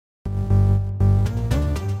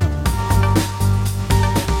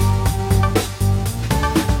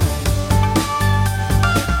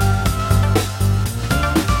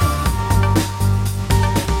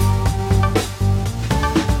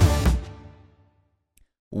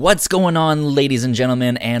What's going on, ladies and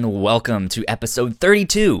gentlemen, and welcome to episode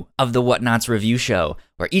 32 of the Whatnots Review Show,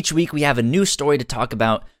 where each week we have a new story to talk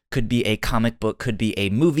about. Could be a comic book, could be a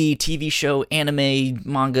movie, TV show, anime,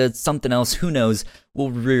 manga, something else, who knows. We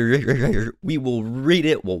will read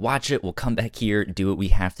it, we'll watch it, we'll come back here, do what we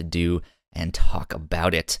have to do, and talk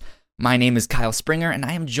about it. My name is Kyle Springer, and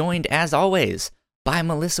I am joined, as always, by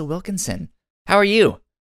Melissa Wilkinson. How are you?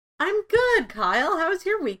 I'm good, Kyle. How's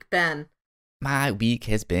your week been? My week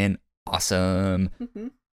has been awesome.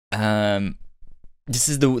 This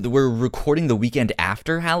is we're recording the weekend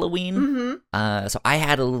after Halloween. So I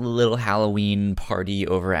had a little Halloween party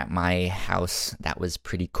over at my house. That was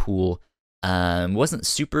pretty cool. Wasn't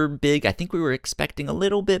super big. I think we were expecting a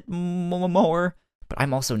little bit more, but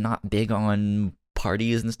I'm also not big on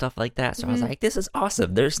parties and stuff like that. So I was like, this is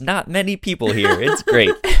awesome. There's not many people here. It's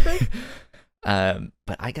great.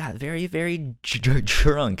 But I got very, very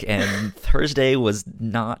drunk, and Thursday was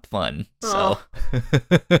not fun. So,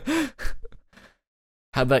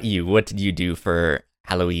 how about you? What did you do for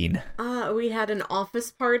Halloween? We had an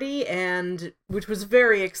office party, which was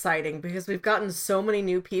very exciting because we've gotten so many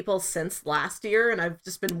new people since last year, and I've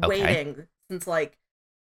just been waiting since like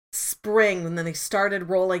spring, and then they started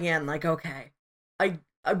rolling in. Like, okay, I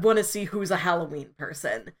want to see who's a Halloween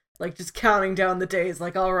person. Like, just counting down the days,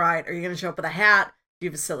 like, all right, are you going to show up with a hat? Do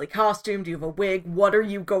you have a silly costume? Do you have a wig? What are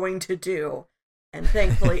you going to do? And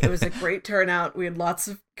thankfully, it was a great turnout. We had lots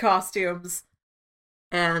of costumes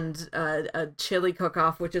and a chili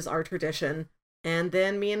cook-off, which is our tradition. And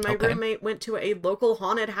then me and my roommate went to a local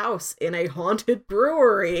haunted house in a haunted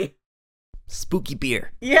brewery. Spooky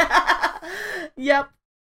beer. Yeah. Yep.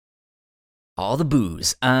 All the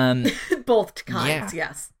booze. Both kinds,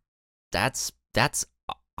 yes. That's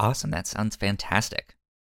awesome. That sounds fantastic.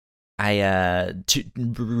 Really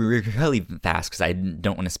fast, because I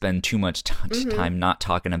don't want to spend too much time not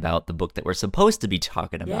talking about the book that we're supposed to be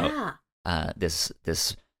talking about this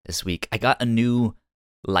week. I got a new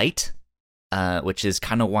light, which is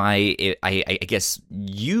kind of why I guess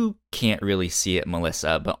you can't really see it,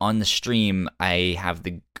 Melissa, but on the stream I have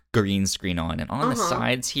the green screen on, and on the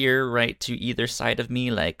sides here, right to either side of me,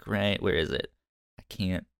 like, right, where is it? I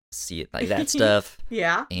can't see it, like that stuff.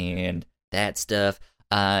 Yeah. And that stuff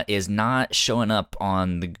is not showing up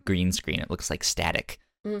on the green screen. It looks like static,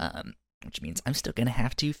 which means I'm still gonna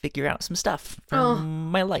have to figure out some stuff for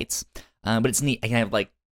my lights. But it's neat. I have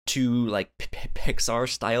like two like Pixar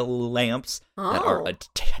style lamps that are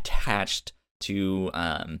attached to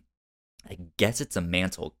I guess it's a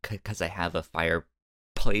mantle, because I have a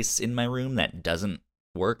fireplace in my room that doesn't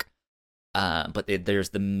work. But there's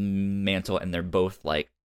the mantle, and they're both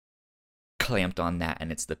like clamped on that,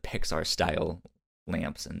 and it's the Pixar style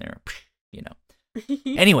lamps, and they're,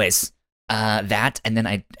 anyways, that, and then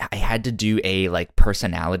I had to do a like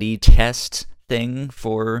personality test thing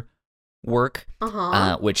for work,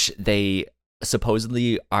 which they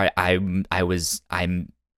supposedly are. I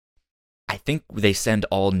think they send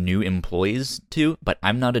all new employees to, but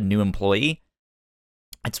I'm not a new employee.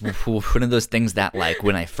 It's one of those things that, like,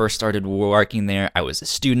 when I first started working there, I was a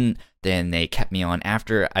student. Then they kept me on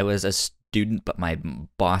after I was a student, but my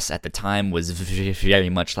boss at the time was very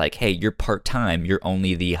much like, hey, you're part-time. You're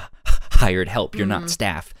only the hired help. You're not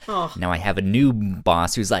staff. Now I have a new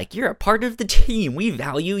boss who's like, you're a part of the team. We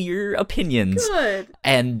value your opinions. Good.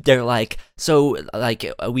 And they're like, so, like,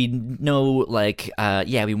 we know, like,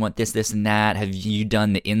 we want this, and that. Have you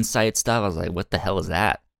done the insight stuff? I was like, what the hell is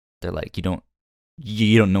that? They're like, you don't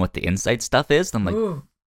know what the insight stuff is? And I'm like,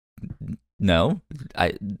 no,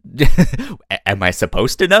 am I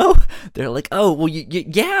supposed to know? They're like, oh, well,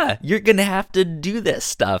 yeah, you're gonna have to do this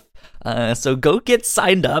stuff. So go get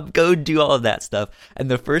signed up, go do all of that stuff. And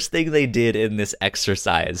the first thing they did in this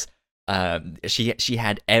exercise, she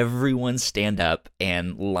had everyone stand up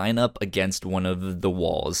and line up against one of the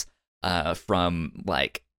walls, from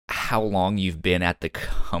like how long you've been at the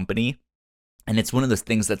company. And it's one of those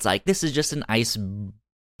things that's like, this is just an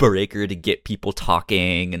icebreaker to get people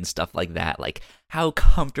talking and stuff like that. Like, how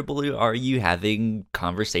comfortable are you having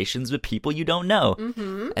conversations with people you don't know?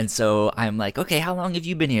 And so I'm like, okay, how long have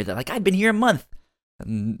you been here? They're like, I've been here a month.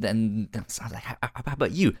 And then I was like, how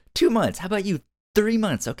about you? 2 months. How about you? 3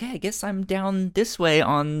 months. Okay, I guess I'm down this way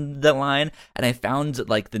on the line. And I found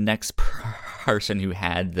like the next person who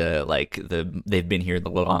had they've been here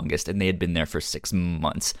the longest, and they had been there for 6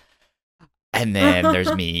 months. And then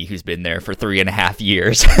there's me, who's been there for 3.5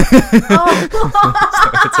 years. Oh. So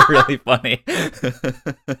it's really funny.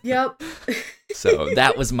 Yep. So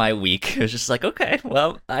that was my week. It was just like, okay,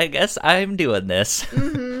 well, I guess I'm doing this.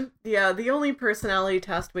 Yeah, the only personality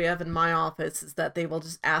test we have in my office is that they will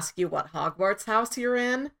just ask you what Hogwarts house you're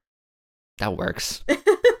in. That works.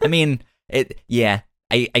 I mean, yeah,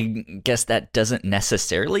 I guess that doesn't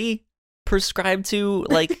necessarily prescribe to,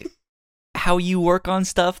 like, how you work on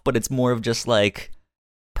stuff, but it's more of just, like,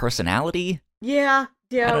 personality. Yeah.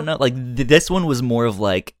 I don't know. Like, this one was more of,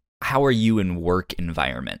 like, how are you in work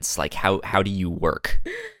environments? Like, how do you work?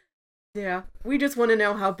 Yeah, we just want to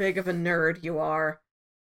know how big of a nerd you are.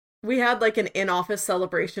 We had, like, an in-office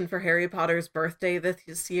celebration for Harry Potter's birthday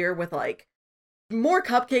this year with, like, more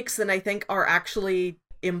cupcakes than I think are actually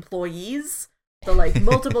employees. So, like,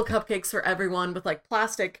 multiple cupcakes for everyone with, like,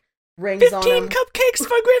 plastic rings on them. 15 cupcakes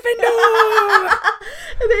for Gryffindor!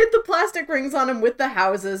 And they had the plastic rings on them with the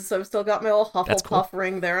houses, so I've still got my little Hufflepuff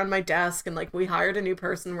ring there on my desk, and, like, we hired a new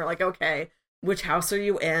person. We're like, okay, which house are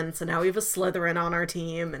you in? So now we have a Slytherin on our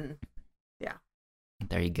team, and yeah.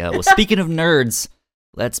 There you go. Well, speaking of nerds,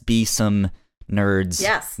 let's be some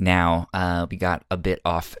nerds now. We got a bit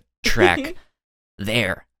off track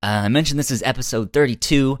there. I mentioned this is episode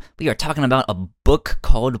 32. We are talking about a book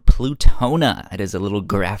called Plutona. It is a little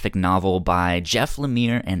graphic novel by Jeff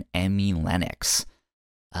Lemire and Emmy Lennox.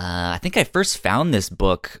 I think I first found this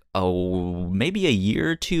book, maybe a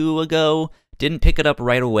year or two ago. Didn't pick it up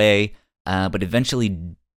right away, but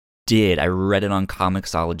eventually did. I read it on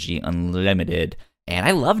Comixology Unlimited, and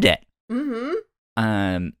I loved it.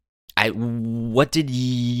 What did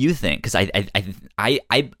you think? Because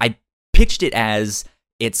I pitched it as,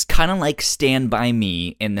 it's kind of like Stand By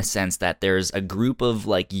Me, in the sense that there's a group of,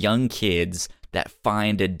 like, young kids that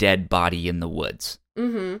find a dead body in the woods.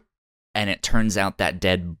 And it turns out that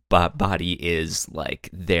dead body is, like,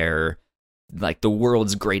 their, like, the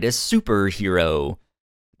world's greatest superhero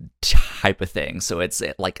type of thing. So it's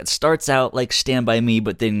like, it starts out like Stand By Me,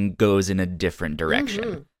 but then goes in a different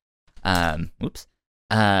direction.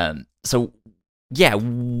 So yeah,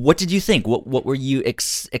 what did you think? What were you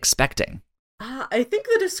expecting? I think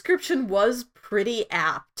the description was pretty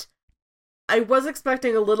apt. I was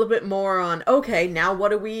expecting a little bit more on, okay, now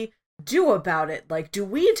what do we do about it? Like, do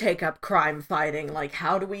we take up crime fighting? Like,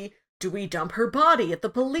 how do we dump her body at the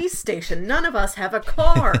police station? None of us have a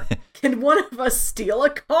car. Can one of us steal a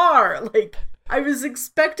car? Like, I was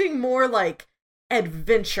expecting more, like,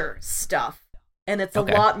 adventure stuff. And it's a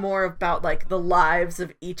lot more about, like, the lives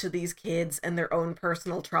of each of these kids and their own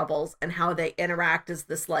personal troubles and how they interact as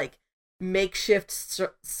this, like, makeshift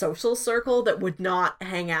social circle that would not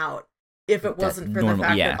hang out if it wasn't for the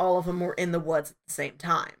fact that all of them were in the woods at the same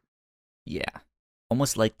time. Yeah.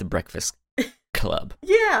 Almost like the Breakfast Club.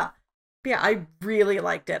 Yeah, I really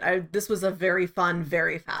liked it. This was a very fun,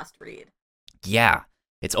 very fast read. Yeah.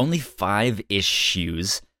 It's only 5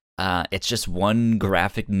 issues. It's just one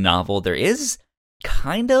graphic novel. There is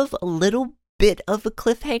kind of a little bit of a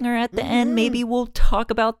cliffhanger at the end. Maybe we'll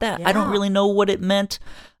talk about that. Yeah. I don't really know what it meant.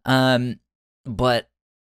 But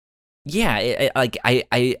yeah,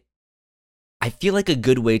 I feel like a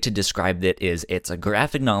good way to describe it is, it's a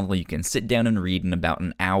graphic novel you can sit down and read in about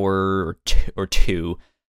an hour or two.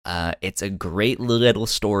 It's a great little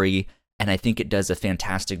story, and I think it does a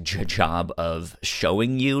fantastic job of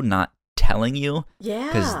showing you, not telling you.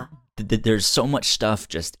 Yeah. Because there's so much stuff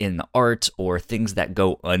just in the art or things that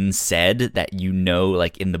go unsaid that,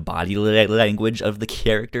 like, in the body language of the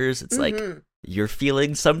characters. It's like, you're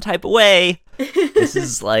feeling some type of way. This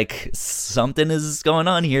is like, something is going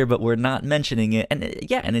on here, but we're not mentioning it. And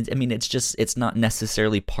it's not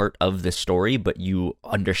necessarily part of the story, but you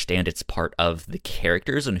understand it's part of the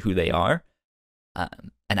characters and who they are. And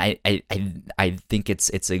I think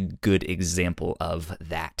it's a good example of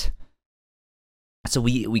that. So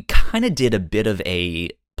we kind of did a bit of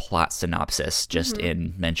a plot synopsis just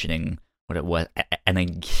in mentioning what it was, and I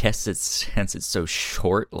guess since it's so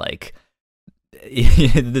short, like,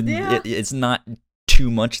 it's not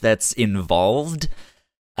too much that's involved.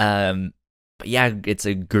 But yeah, it's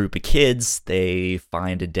a group of kids. They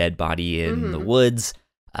find a dead body in the woods.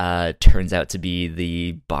 Turns out to be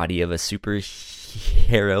the body of a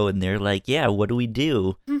superhero, and they're like, yeah, what do we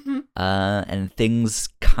do? And things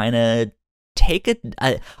kind of take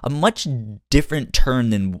a much different turn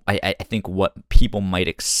than I think what people might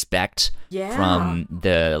expect from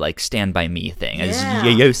the, like, Stand By Me thing. As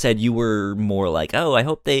you said, you were more like, oh, I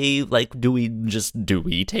hope they, like, do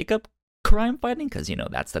we take up crime fighting? Because,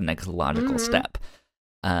 that's the next logical step.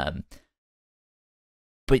 But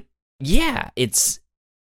yeah, it's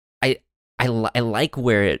I like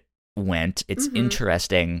where it went. It's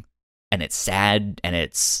interesting, and it's sad, and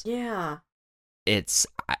it's yeah.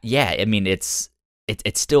 I mean, it's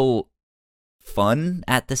still fun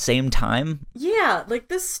at the same time. Yeah, like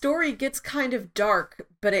this story gets kind of dark,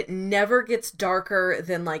 but it never gets darker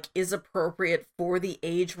than like is appropriate for the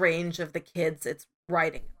age range of the kids it's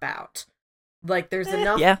writing about. Like there's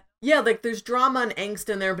enough like there's drama and angst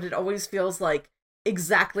in there, but it always feels like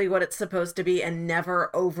exactly what it's supposed to be and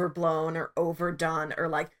never overblown or overdone or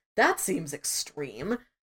like that seems extreme.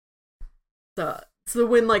 So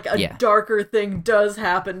when like a darker thing does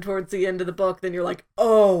happen towards the end of the book, then you're like,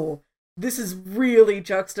 oh, this is really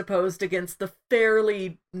juxtaposed against the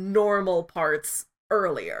fairly normal parts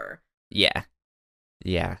earlier. Yeah.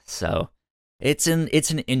 So it's an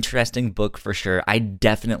interesting book for sure. I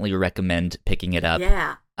definitely recommend picking it up.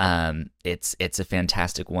 Yeah. It's a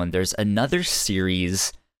fantastic one. There's another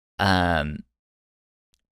series called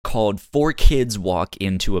Four Kids Walk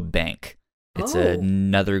Into a Bank. It's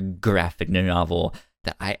another graphic novel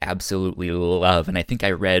that I absolutely love, and I think I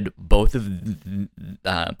read both of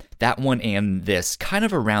that one and this kind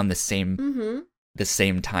of around the same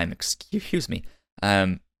time. Excuse me.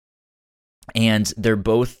 And they're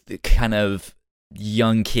both kind of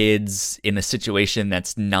young kids in a situation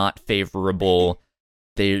that's not favorable.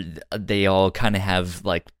 They all kind of have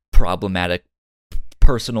like problematic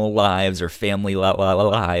personal lives or family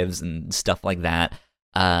lives and stuff like that.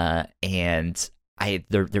 And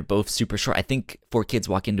they're both super short. I think Four Kids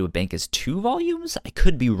Walk Into a Bank is 2 volumes. I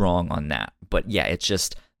could be wrong on that, but yeah, it's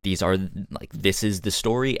just these are like this is the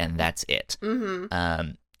story and that's it.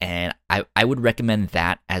 And I would recommend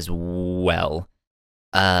that as well.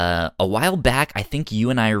 A while back, I think you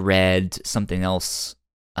and I read something else.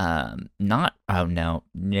 Never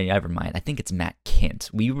mind. I think it's Matt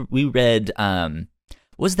Kint. We read what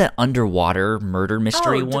was that underwater murder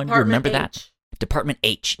mystery one? You remember that? Department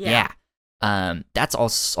H. Yeah. That's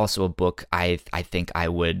also a book I think I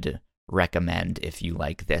would recommend if you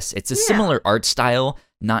like this. It's a similar art style,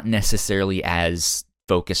 not necessarily as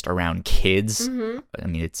focused around kids. I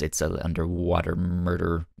mean, it's an underwater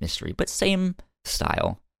murder mystery, but same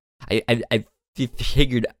style. I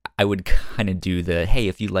figured I would kind of do the, hey,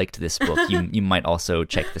 if you liked this book, you might also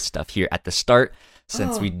check this stuff here at the start,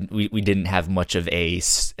 since we didn't have much of a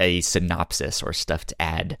synopsis or stuff to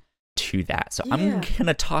add to that. So I'm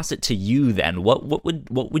gonna toss it to you then. What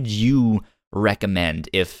would you recommend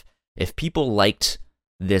if people liked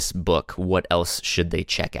this book? What else should they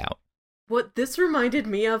check out? What this reminded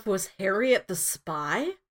me of was Harriet the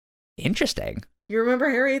Spy. Interesting. You remember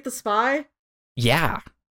Harriet the Spy? Yeah.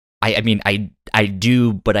 I mean, I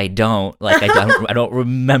do, but I don't. Like, I don't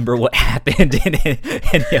remember what happened in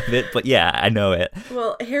any of it, but yeah, I know it.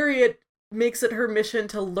 Well, Harriet makes it her mission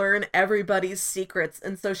to learn everybody's secrets,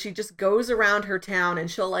 and so she just goes around her town and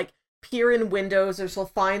she'll like peer in windows, or she'll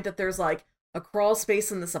find that there's like a crawl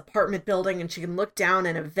space in this apartment building and she can look down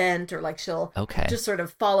in a vent, or like she'll just sort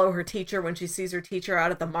of follow her teacher when she sees her teacher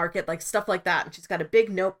out at the market, like stuff like that. And she's got a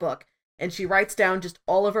big notebook and she writes down just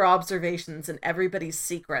all of her observations and everybody's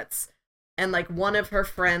secrets. And like one of her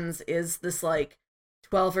friends is this like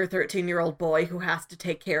 12 or 13-year-old boy who has to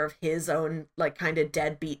take care of his own like kind of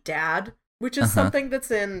deadbeat dad, which is something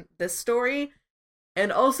that's in this story.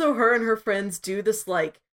 And also her and her friends do this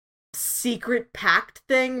like secret pact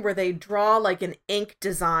thing where they draw like an ink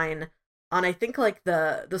design on, I think, like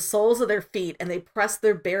the soles of their feet, and they press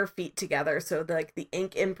their bare feet together so like the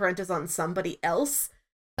ink imprint is on somebody else.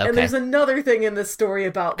 And there's another thing in this story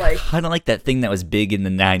about like kind of like that thing that was big in the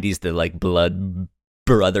 90s, the like Blood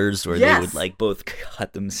Brothers, where they would like both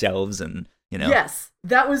cut themselves, and you know. Yes,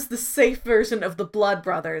 that was the safe version of the Blood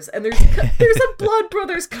Brothers, and there's a Blood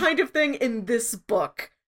Brothers kind of thing in this book.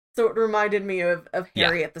 So it reminded me of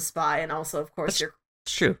Harriet the Spy, and also, of course, It's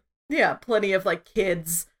true. Yeah, plenty of like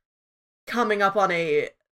kids coming up on a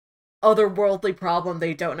otherworldly problem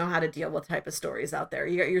they don't know how to deal with type of stories out there.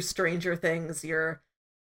 You got your Stranger Things, your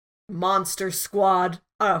Monster Squad.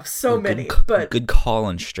 Oh, so many. But good call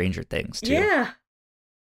on Stranger Things too.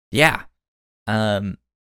 Yeah.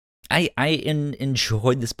 I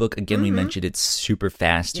enjoyed this book. Again, we mentioned it's super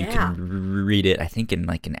fast. You can read it, I think, in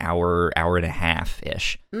like an hour and a half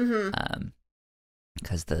ish.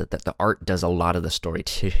 Because the art does a lot of the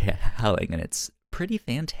storytelling, and it's pretty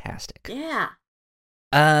fantastic. Yeah.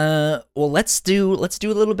 Well, let's do a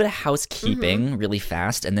little bit of housekeeping really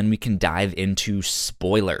fast, and then we can dive into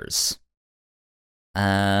spoilers.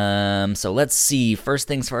 So let's see. First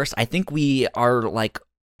things first, I think we are like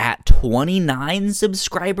at 29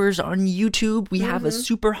 subscribers on YouTube. We have a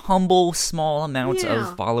super humble, small amount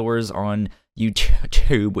of followers on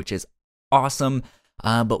YouTube, which is awesome.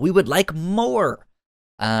 But we would like more.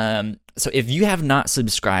 So if you have not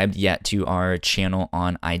subscribed yet to our channel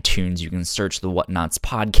on iTunes, you can search the Whatnots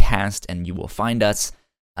podcast and you will find us.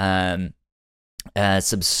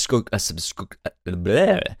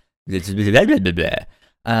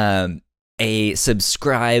 A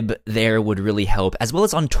subscribe there would really help, as well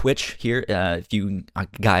as on Twitch here. If you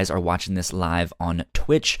guys are watching this live on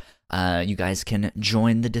Twitch, you guys can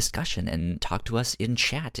join the discussion and talk to us in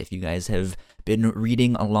chat if you guys have been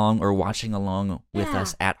reading along or watching along with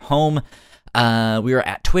us at home. We are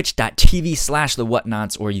at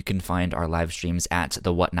twitch.tv/thewhatnots, or you can find our live streams at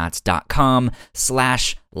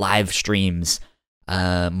thewhatnots.com/live streams.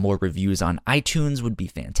 More reviews on iTunes would be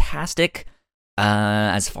fantastic.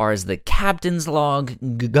 As far as the captain's log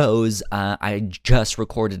goes, I just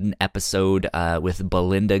recorded an episode with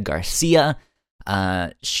Belinda Garcia.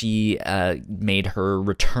 She made her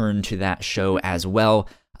return to that show as well.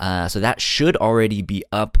 So that should already be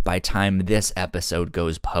up by time this episode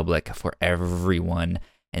goes public for everyone.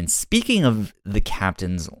 And speaking of the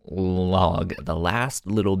captain's log, the last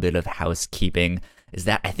little bit of housekeeping is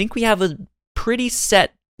that I think we have a pretty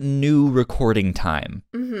set new recording time.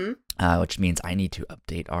 Which means I need to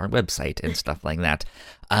update our website and stuff like that.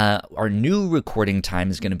 Our new recording time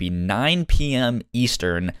is going to be 9 p.m.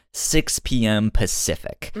 Eastern, 6 p.m.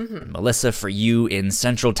 Pacific. Melissa, for you in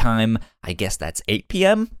Central Time, I guess that's 8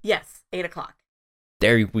 p.m.? Yes, 8 o'clock.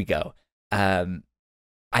 There we go. I've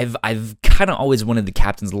kind of always wanted the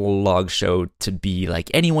Captain's Log show to be like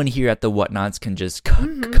anyone here at the Whatnots can just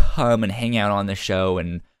come and hang out on the show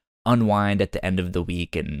and unwind at the end of the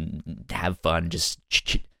week and have fun, just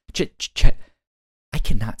chit. I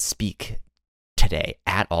cannot speak today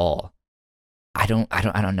at all. I don't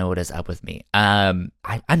know what is up with me. I'm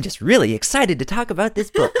just really excited to talk about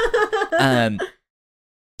this book.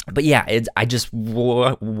 But yeah, I just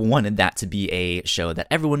wanted that to be a show that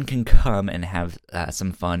everyone can come and have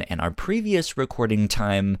some fun. And our previous recording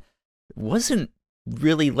time wasn't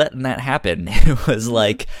really letting that happen. It was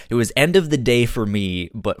like, it was end of the day for me,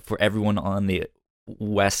 but for everyone on the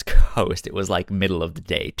West Coast, it was like middle of the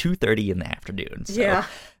day, 2:30 in the afternoon. So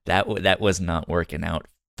that was not working out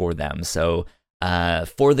for them. So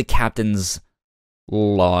for the Captain's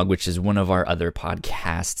Log, which is one of our other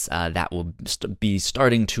podcasts, that will be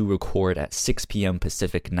starting to record at 6 p.m.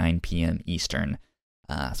 Pacific, 9 p.m. Eastern.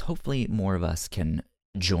 So hopefully more of us can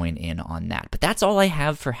join in on that. But that's all I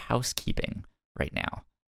have for housekeeping right now.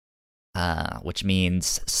 Which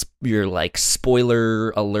means your like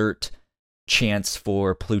spoiler alert chance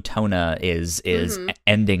for Plutona is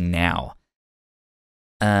ending now.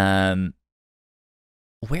 Where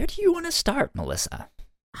do you want to start, Melissa?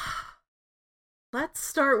 Let's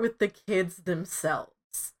start with the kids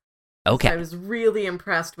themselves. Okay. I was really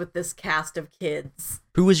impressed with this cast of kids.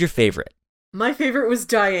 Who was your favorite? My favorite was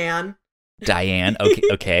Diane. Diane,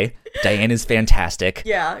 okay. Diane is fantastic.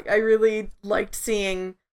 Yeah, I really liked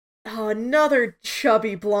seeing another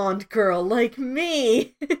chubby blonde girl like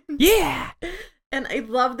me. Yeah. And I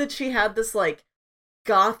love that she had this like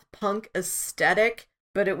goth punk aesthetic,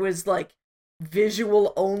 but it was like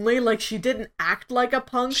visual only. Like she didn't act like a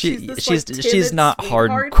punk. She's not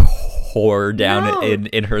sweetheart. Hardcore down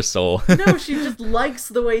in her soul. No, she just likes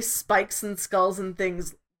the way spikes and skulls and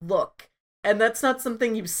things look. And that's not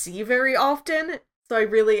something you see very often. So I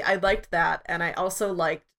liked that. And I also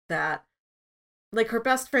liked that like her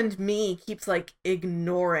best friend Me keeps like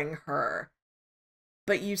ignoring her.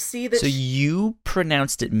 But you see that you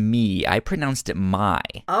pronounced it me. I pronounced it my.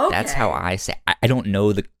 Okay. That's how I say. I don't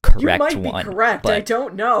know the correct one. You might be correct. But I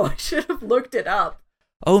don't know. I should have looked it up.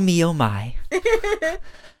 Oh me, oh my.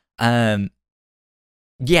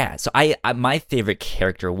 Yeah. So I my favorite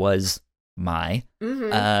character was Mai.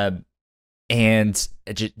 And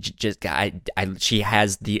she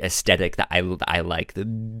has the aesthetic that I like,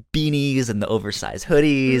 the beanies and the oversized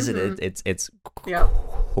hoodies, and it's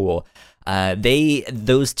cool.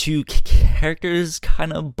 Those two characters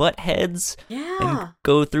kind of butt heads and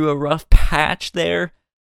go through a rough patch there,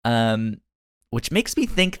 which makes me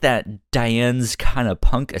think that Diane's kind of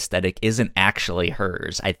punk aesthetic isn't actually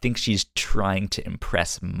hers. I think she's trying to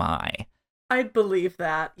impress Mai. I'd believe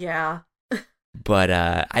that, yeah. But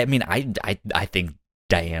I mean, I think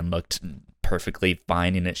Diane looked perfectly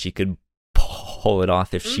fine in it. She could pull it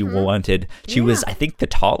off if she wanted. She was, I think, the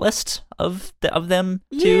tallest of them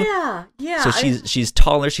too. Yeah. So she's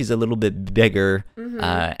taller. She's a little bit bigger,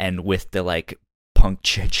 and with the like punk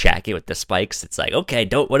jacket with the spikes, it's like, okay,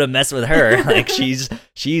 don't want to mess with her. Like she's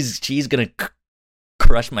gonna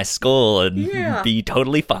crush my skull and be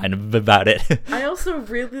totally fine about it. I also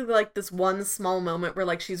really like this one small moment where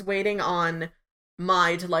like she's waiting on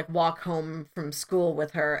Mai to like walk home from school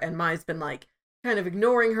with her, and Mai's been like kind of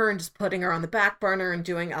ignoring her and just putting her on the back burner and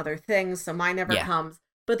doing other things, so Mai never Yeah. comes.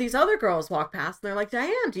 But these other girls walk past and they're like,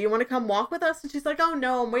 Diane, do you want to come walk with us? And she's like, oh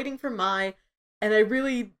no, I'm waiting for Mai. And I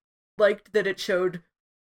really liked that it showed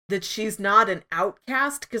that she's not an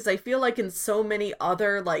outcast, because I feel like in so many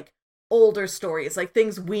other, like, older stories, like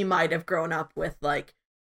things we might have grown up with, like,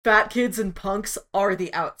 fat kids and punks are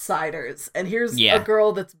the outsiders. And here's a Yeah.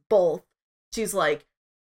 girl that's both. She's, like,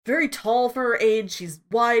 very tall for her age, she's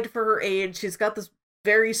wide for her age, she's got this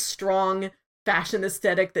very strong fashion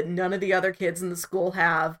aesthetic that none of the other kids in the school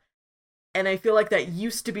have. And I feel like that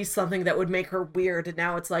used to be something that would make her weird, and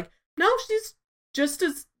now it's like, no, she's just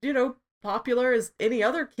as, popular as any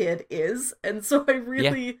other kid is. And so I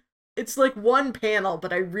really, Yeah. it's like one panel,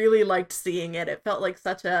 but I really liked seeing it. It felt like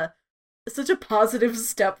such a positive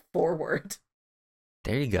step forward.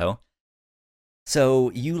 There you go.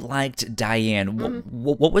 So you liked Diane. Mm-hmm.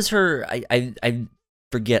 What was her? I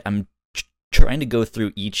forget. I'm trying to go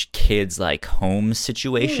through each kid's like home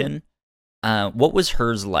situation. What was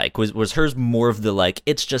hers like? Was hers more of the like,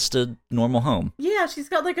 it's just a normal home? Yeah, she's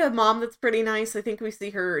got like a mom that's pretty nice. I think we see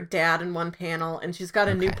her dad in one panel, and she's got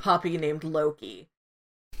a new puppy named Loki.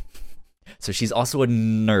 So she's also a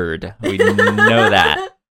nerd. We know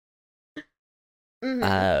that.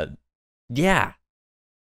 Mm-hmm. Yeah.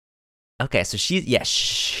 Okay, so she's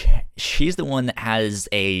the one that has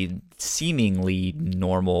a seemingly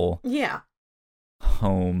normal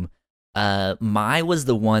home. Mai was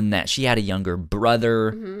the one that she had a younger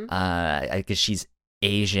brother. Mm-hmm. I guess she's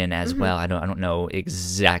Asian as Mm-hmm. well. I don't know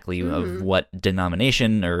exactly of what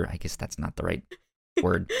denomination, or I guess that's not the right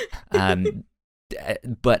word.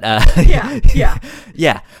 But yeah.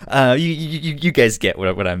 You guys get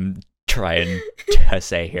what I'm trying to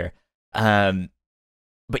say here.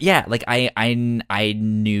 But yeah, like I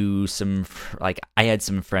knew some, like I had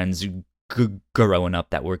some friends growing up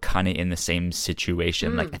that were kind of in the same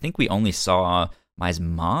situation. Like I think we only saw Mai's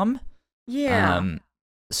mom. Yeah.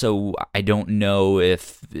 So I don't know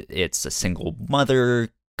if it's a single mother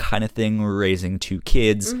kind of thing, raising two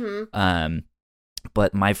kids. Mm-hmm.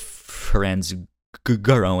 But my friends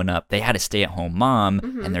growing up, they had a stay-at-home mom,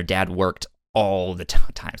 and their dad worked all the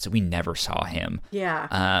time, so we never saw him.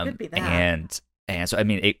 Yeah, could be that. And so I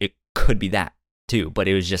mean, it could be that too. But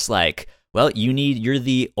it was just like, well, you're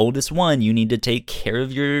the oldest one, you need to take care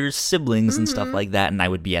of your siblings and stuff like that. And I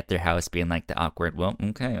would be at their house being like the awkward, well,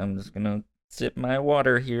 okay, I'm just gonna sip my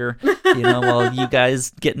water here, while you guys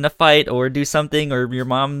get in a fight or do something, or your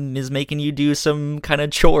mom is making you do some kind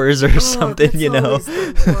of chores or something, Always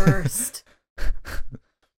the worst.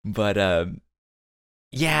 But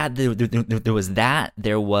yeah, there was that.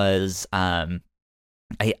 There was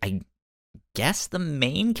I guess the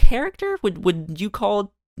main character. Would you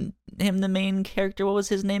call him the main character? What was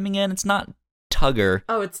his name again? It's not Tugger.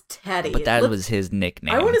 Oh, it's Teddy. But that was his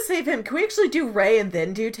nickname. I want to save him. Can we actually do Ray and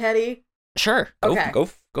then do Teddy? Sure. Okay. Go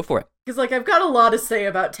for it. Because, like, I've got a lot to say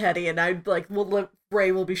about Teddy, and I'd like,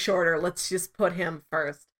 Ray will be shorter. Let's just put him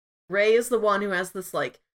first. Ray is the one who has this,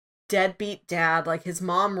 like, deadbeat dad. Like, his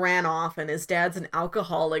mom ran off, and his dad's an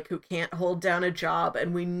alcoholic who can't hold down a job,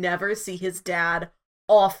 and we never see his dad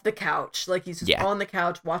off the couch. Like, he's just on the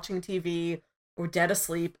couch watching TV or dead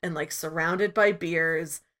asleep and, like, surrounded by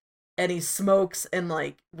beers, and he smokes, and,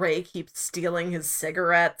 like, Ray keeps stealing his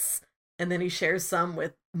cigarettes, and then he shares some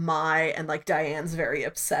with Mai, and, like, Diane's very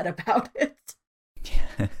upset about it.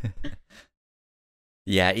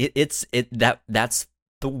 Yeah, that's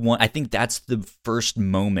the one. I think that's the first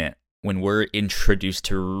moment when we're introduced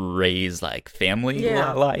to Ray's like family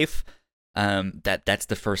life. That's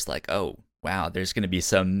the first like, oh wow, there's gonna be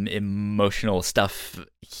some emotional stuff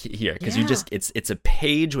here, because it's a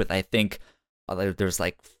page with, I think there's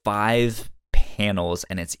like 5 panels,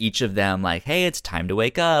 and it's each of them like, hey, it's time to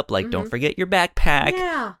wake up, like don't forget your backpack,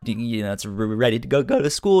 it's ready to go to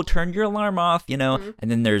school, turn your alarm off, and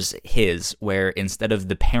then there's his, where instead of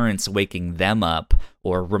the parents waking them up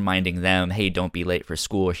or reminding them, hey, don't be late for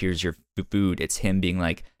school, here's your food, it's him being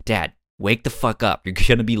like, Dad, wake the fuck up, you're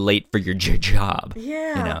gonna be late for your job.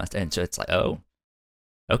 And so it's like, oh,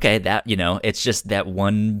 okay, that, it's just that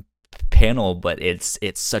one panel, but it's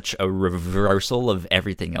such a reversal of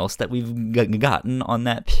everything else that we've gotten on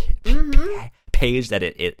that page that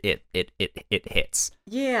it hits.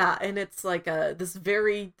 Yeah, and it's like this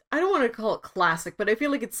very, I don't want to call it classic, but I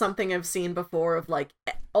feel like it's something I've seen before, of like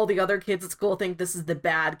all the other kids at school think this is the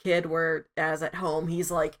bad kid, whereas at home he's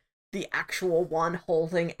like the actual one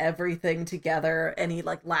holding everything together, and he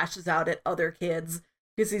like lashes out at other kids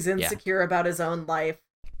because he's insecure about his own life.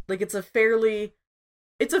 Like, it's a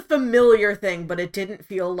familiar thing, but it didn't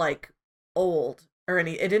feel like old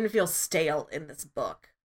it didn't feel stale in this book.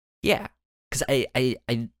 Yeah. because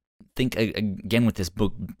I think again with this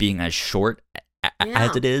book being as short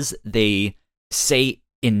as it is, they say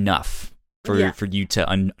enough for you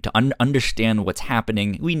to understand what's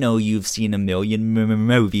happening. We know you've seen a million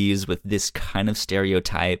movies with this kind of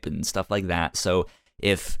stereotype and stuff like that. So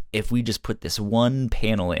if we just put this one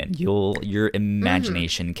panel in, your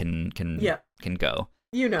imagination can go.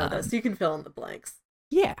 You know this. You can fill in the blanks.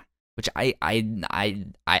 Yeah, which I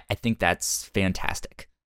think that's fantastic.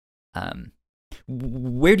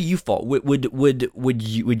 Where do you fall?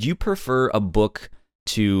 Would you prefer a book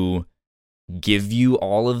to give you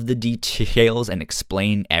all of the details and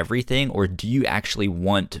explain everything, or do you actually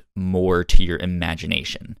want more to your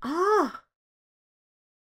imagination? I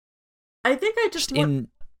think I just want...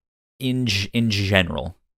 in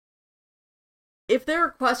general. If there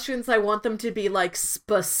are questions, I want them to be like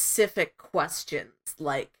specific questions,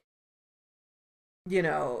 like, you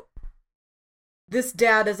know, this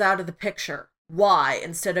dad is out of the picture. Why?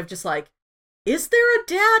 Instead of just like, is there a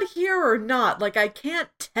dad here or not? Like, I can't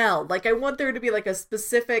tell. Like, I want there to be like a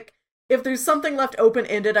specific, if there's something left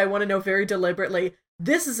open-ended, I want to know very deliberately,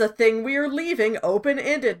 this is a thing we are leaving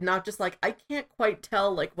open-ended, not just like, I can't quite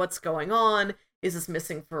tell like what's going on. Is this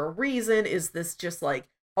missing for a reason? Is this just like,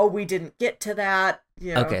 oh, we didn't get to that?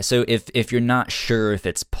 You know? Okay, so if you're not sure if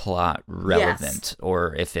it's plot relevant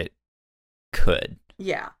or if it could.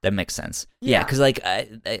 Yeah. That makes sense. Yeah, because, like,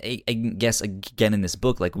 I guess, again, in this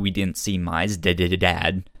book, like, we didn't see Mai's dad.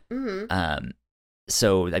 Mm-hmm.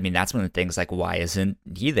 So, I mean, that's one of the things, like, why isn't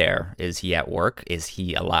he there? Is he at work? Is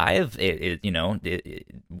he alive?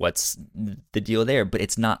 What's the deal there? But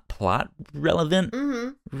it's not plot relevant,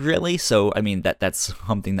 really. So, I mean, that's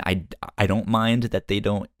something that I don't mind that they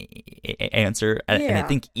don't answer. Yeah. And I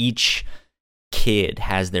think each kid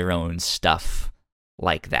has their own stuff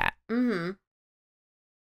like that. Mm-hmm.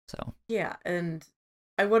 So. Yeah, and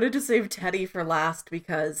I wanted to save Teddy for last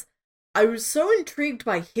because I was so intrigued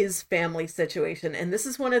by his family situation, and this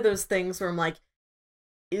is one of those things where I'm like,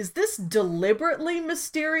 is this deliberately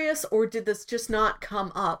mysterious, or did this just not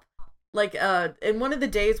come up? Like, in one of the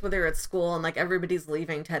days where they're at school and, like, everybody's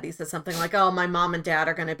leaving, Teddy says something like, oh, my mom and dad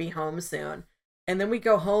are gonna be home soon. And then we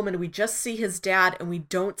go home and we just see his dad and we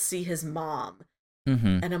don't see his mom.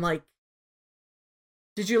 Mm-hmm. And I'm like,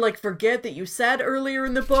 did you, like, forget that you said earlier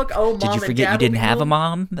in the book, oh, mom and dad Did you forget you didn't have a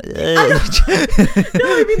mom? No,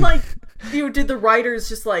 I mean, like, did the writers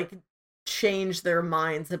just, like, change their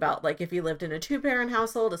minds about, like, if he lived in a two-parent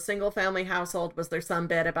household, a single-family household? Was there some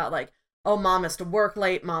bit about, like, oh, mom has to work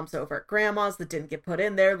late, mom's over at grandma's that didn't get put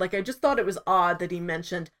in there? Like, I just thought it was odd that he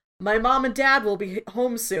mentioned, my mom and dad will be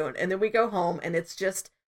home soon. And then we go home, and it's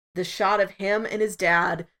just the shot of him and his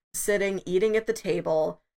dad sitting, eating at the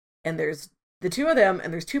table, and there's the two of them,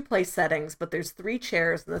 and there's two place settings, but there's three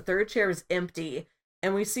chairs, and the third chair is empty.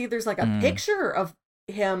 And we see there's, like, a picture of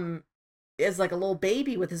him as, like, a little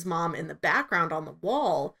baby with his mom in the background on the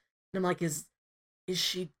wall. And I'm like, is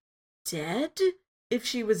she dead? If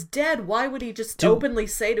she was dead, why would he just openly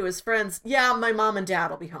say to his friends, yeah, my mom and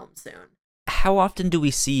dad will be home soon? How often do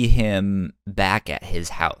we see him back at his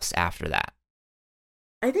house after that?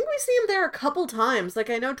 I think we see him there a couple times.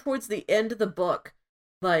 Like, I know towards the end of the book,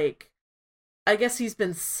 like, I guess he's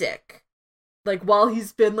been sick. Like, while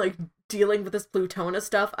he's been, like, dealing with this Plutona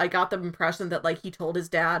stuff, I got the impression that, like, he told his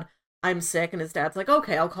dad, I'm sick, and his dad's like,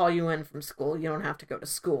 okay, I'll call you in from school. You don't have to go to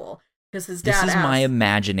school. Because his dad This is my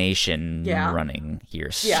imagination running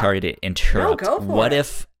here. Yeah. Sorry to interrupt. No, go for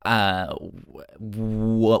it.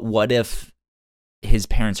 What if his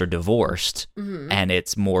parents are divorced and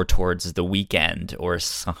it's more towards the weekend or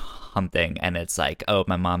something, and it's like, oh,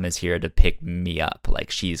 my mom is here to pick me up,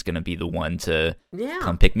 like she's gonna be the one to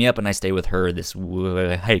come pick me up, and I stay with her this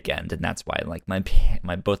weekend, and that's why, like,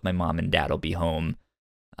 both my mom and dad will be home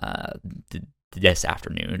this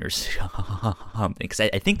afternoon or something, because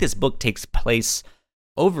I think this book takes place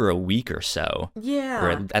over a week or so,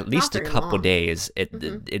 or at least a couple days.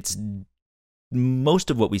 It's most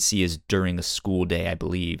of what we see is during a school day, I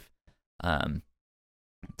believe.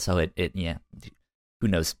 So who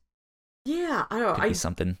knows? Yeah, I don't know. Could be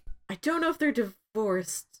something. I don't know if they're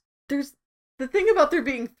divorced. There's the thing about there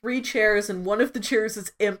being three chairs and one of the chairs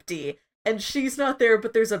is empty and she's not there,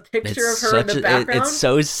 but there's a picture of her in the background. It's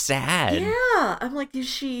so sad. Yeah, I'm like, is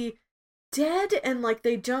she dead? And, like,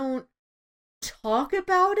 they don't talk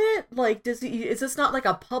about it? Like, is this not like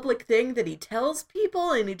a public thing that he tells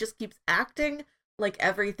people and he just keeps acting like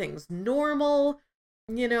everything's normal?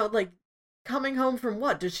 You know, like, coming home from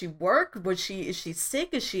what? Does she work? Is she sick?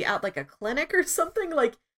 Is she at, like, a clinic or something?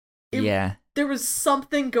 Like, there was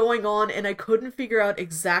something going on and I couldn't figure out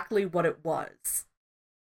exactly what it was.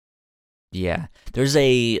 Yeah. There's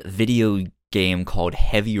a video game called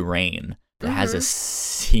Heavy Rain that has a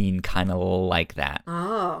scene kind of like that.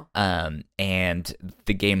 Oh. And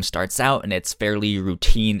the game starts out and it's fairly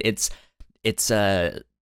routine.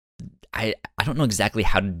 I don't know exactly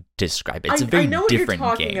how to describe it. It's a very I know what different you're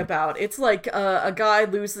talking game. about. It's like a guy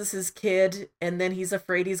loses his kid, and then he's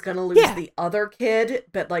afraid he's gonna lose the other kid,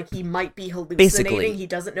 but like he might be hallucinating. Basically. He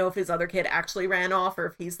doesn't know if his other kid actually ran off or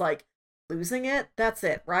if he's like losing it. That's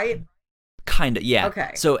it, right? Kind of, yeah.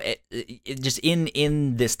 Okay. So it just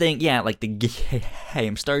in this thing, yeah, like the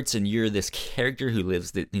game starts and you're this character who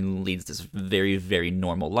leads this very, very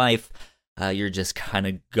normal life. You're just kind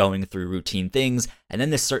of going through routine things, and then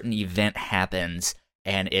this certain event happens,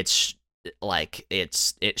 and it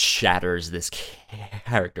shatters this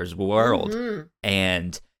character's world.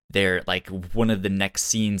 And they're like, one of the next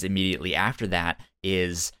scenes immediately after that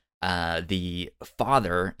is the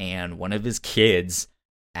father and one of his kids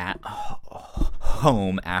at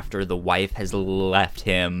home after the wife has left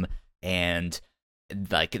him, and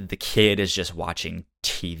like the kid is just watching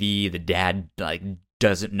TV. The dad like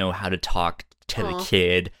doesn't know how to talk to the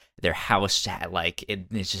kid. Their house, like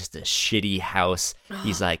it's just a shitty house.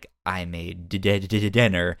 He's like, I made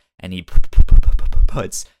dinner, and he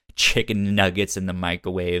puts chicken nuggets in the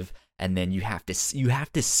microwave, and then you have to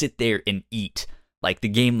sit there and eat. Like the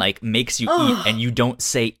game like makes you eat, and you don't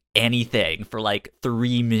say anything for like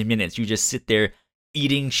 3 minutes. You just sit there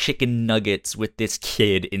eating chicken nuggets with this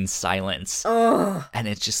kid in silence. And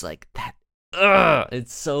it's just like that.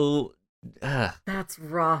 It's so. That's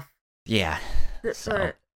rough. Yeah.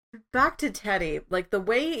 So. Back to Teddy, like the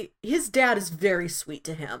way his dad is very sweet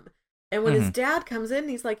to him, and when his dad comes in,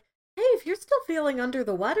 he's like, "Hey, if you're still feeling under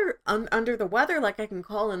the weather, like I can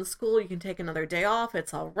call in school. You can take another day off.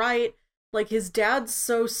 It's all right." Like his dad's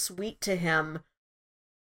so sweet to him.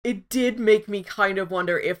 It did make me kind of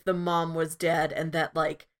wonder if the mom was dead, and that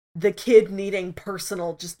like the kid needing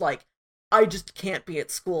personal, just like I just can't be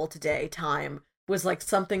at school today time was like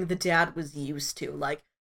something the dad was used to. Like,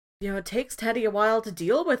 you know, it takes Teddy a while to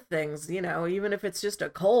deal with things, you know, even if it's just a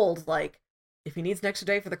cold. Like, if he needs an extra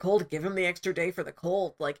day for the cold, give him the extra day for the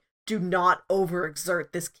cold. Like, do not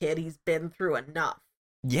overexert this kid. He's been through enough.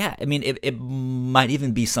 Yeah, I mean, it might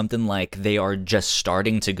even be something like they are just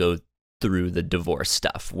starting to go through the divorce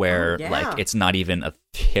stuff, where like it's not even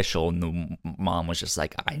official, and the mom was just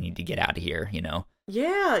like, I need to get out of here, you know?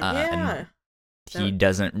 Yeah. He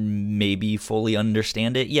doesn't maybe fully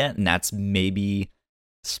understand it yet, and that's maybe,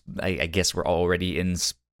 I guess we're already in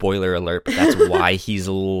spoiler alert, but that's why he's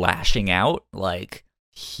lashing out. Like,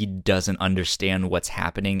 he doesn't understand what's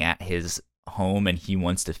happening at his home, and he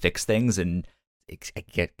wants to fix things, and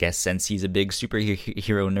I guess since he's a big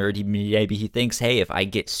superhero nerd, maybe he thinks, hey, if I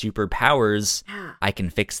get superpowers, I can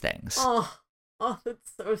fix things. Oh,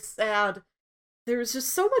 that's so sad. There's just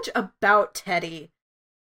so much about Teddy.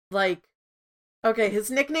 Like, okay,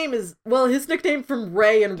 his nickname from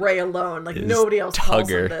Ray and Ray alone. Like, nobody else calls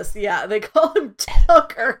him this. Yeah, they call him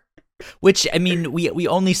Tucker. Which, I mean, we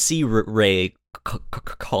only see Ray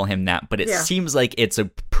call him that, but it seems like it's a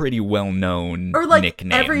pretty well-known or like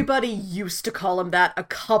nickname. Everybody used to call him that a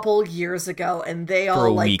couple years ago, and they all for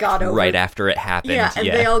a like week, got over right after it happened. Yeah, and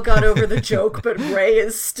they all got over the joke, but Ray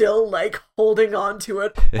is still like holding on to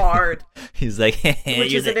it hard. He's like, hey,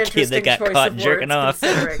 you're the kid that got caught jerking off.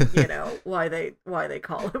 Considering, you know, why they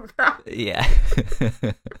call him that. Yeah.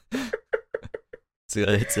 So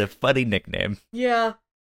it's a funny nickname. Yeah.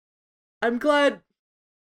 I'm glad.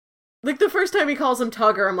 Like, the first time he calls him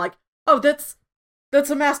Tugger, I'm like, oh, that's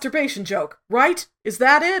a masturbation joke, right? Is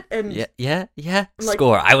that it? And yeah. Like,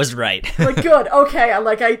 score. I was right. Like, good. Okay.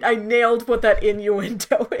 I nailed what that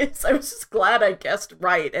innuendo is. I was just glad I guessed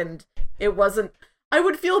right, and it wasn't. I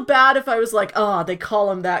would feel bad if I was like, oh, they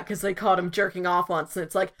call him that because they caught him jerking off once, and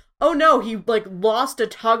it's like, oh no, he like lost a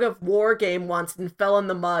tug of war game once and fell in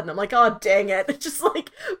the mud, and I'm like, oh dang it. It's just like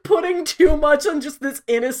putting too much on just this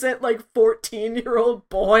innocent like 14-year-old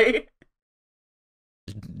boy.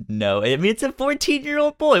 No, I mean, it's a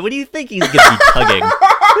 14-year-old boy. What do you think he's gonna be tugging?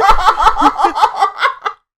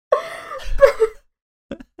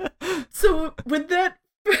 So when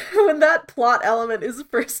that plot element is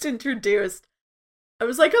first introduced, I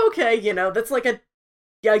was like, okay, you know, that's like a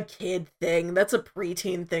kid thing. That's a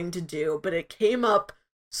preteen thing to do. But it came up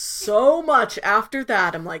so much after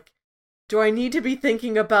that. I'm like, do I need to be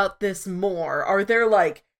thinking about this more? Are there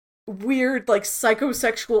like weird like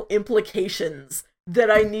psychosexual implications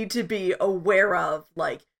that I need to be aware of?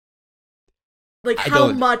 Like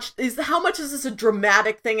how much is this a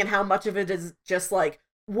dramatic thing, and how much of it is just like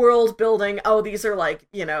world building? Oh, these are like,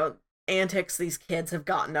 you know, antics these kids have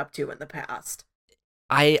gotten up to in the past.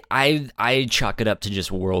 I chalk it up to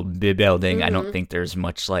just world building. I don't Mm-hmm. think there's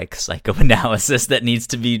much like psychoanalysis that needs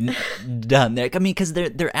to be done there. I mean, because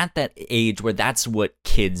they're at that age where that's what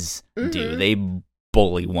kids do. Mm-hmm. They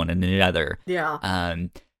bully one another. Yeah.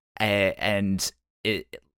 And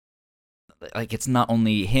it like it's not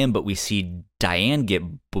only him, but we see Diane get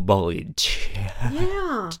bullied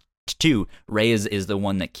Yeah. too. Ray is the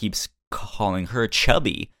one that keeps calling her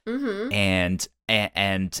chubby, Mm-hmm. and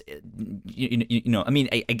you know, I mean,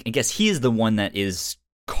 I guess he is the one that is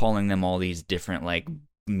calling them all these different like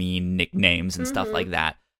mean nicknames and stuff Mm-hmm. like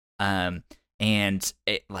that. And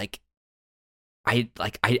it, like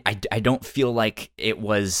I don't feel like it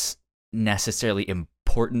was necessarily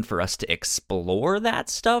important for us to explore that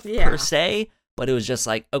stuff per Yeah. se, but it was just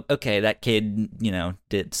like, okay, that kid, you know,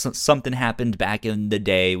 did something happened back in the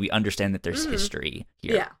day. We understand that there's Mm-hmm. history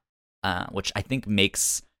here, Yeah. which I think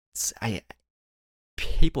makes I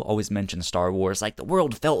people always mention Star Wars like the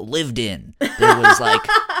world felt lived in. There was like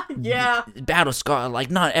Yeah. battle scar, like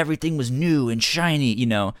not everything was new and shiny, you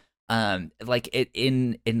know. Like it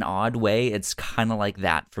in an odd way, it's kind of like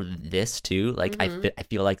that for this too. Like Mm-hmm. I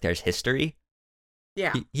feel like there's history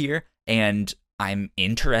Yeah. here, and I'm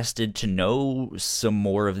interested to know some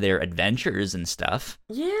more of their adventures and stuff.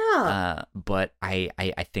 Yeah. But I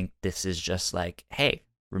think this is just like, hey,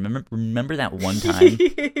 remember that one time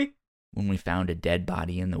when we found a dead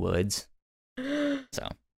body in the woods? So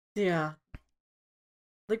Yeah.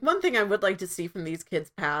 Like one thing I would like to see from these kids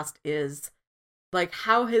past is like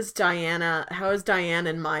how has Diane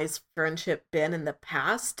and Mai's friendship been in the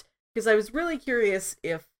past? Because I was really curious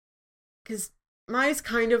if because Mai's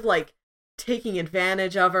kind of like taking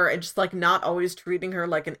advantage of her and just like not always treating her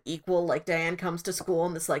like an equal. Like Diane comes to school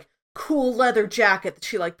in this like cool leather jacket that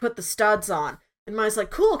she like put the studs on. And Mai's like,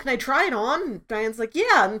 cool, can I try it on? And Diane's like,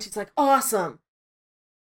 yeah. And she's like, awesome.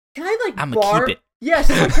 Can I like I'm gonna keep it. Yeah,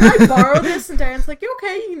 she's like, can I borrow this? And Diane's like,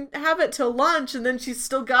 okay, you can have it till lunch. And then she's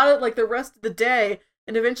still got it like the rest of the day.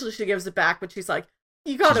 And eventually she gives it back, but she's like,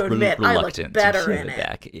 you gotta She's admit, I look reluctant to better give in it it.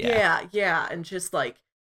 back. Yeah. And just like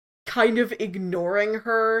kind of ignoring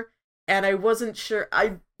her. And I wasn't sure.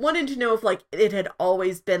 I wanted to know if like it had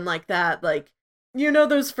always been like that. Like, you know,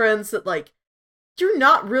 those friends that like, you're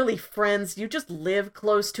not really friends. You just live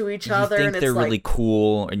close to each You other. think And it's they're like, really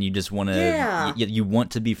cool, and you just want to, yeah. you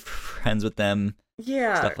want to be friends with them,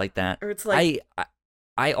 Yeah. stuff like that. Or it's like,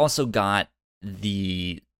 I also got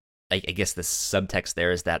I guess the subtext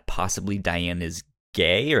there is that possibly Diane is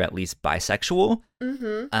gay or at least bisexual.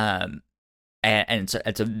 mm-hmm. And so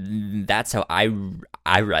that's how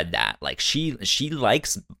I read that. Like she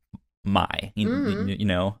likes Mai, you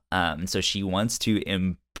know, so she wants to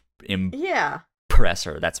Yeah. impress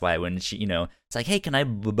her. That's why when she, you know, it's like, hey, can I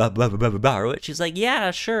borrow it? She's like,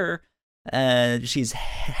 yeah, sure. She's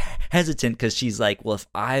hesitant because she's like, well, if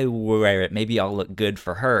I wear it, maybe I'll look good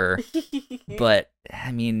for her. But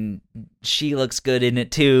I mean, she looks good in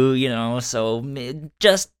it too, you know. So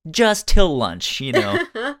just till lunch, you know.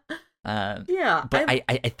 Yeah. But I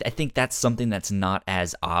think that's something that's not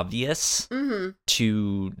as obvious Mm-hmm.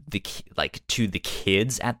 to the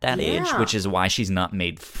kids at that age, Yeah. which is why she's not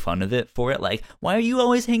made fun of it for it. Like, why are you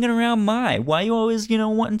always hanging around Mai? Why are you always, you know,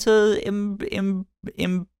 wanting to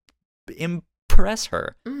impress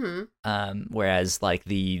her? Mm-hmm. Whereas like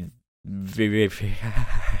the very,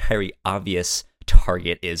 very obvious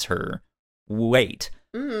target is her weight.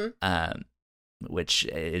 Mm-hmm. Which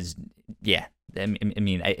is, yeah. I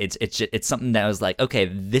mean, it's something that was like, okay,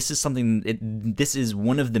 this is something. This is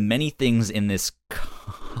one of the many things in this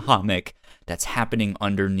comic that's happening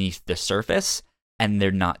underneath the surface, and they're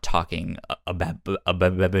not talking about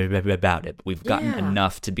it. We've gotten Yeah.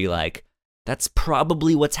 enough to be like, that's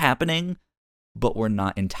probably what's happening, but we're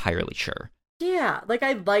not entirely sure. Yeah. Like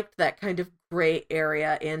I liked that kind of gray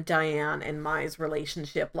area in Diane and Mai's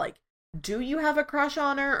relationship. Like, do you have a crush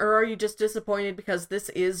on her, or are you just disappointed because this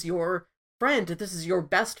is your friend? This is your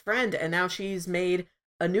best friend, and now she's made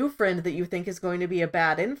a new friend that you think is going to be a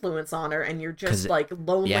bad influence on her, and you're just like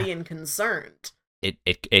lonely yeah. and concerned.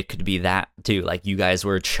 It could be that too. Like you guys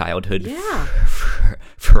were childhood Yeah.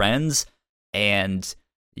 friends, and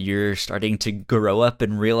you're starting to grow up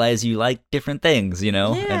and realize you like different things, you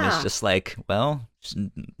know? And it's Yeah. just like, well,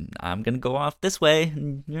 I'm gonna go off this way,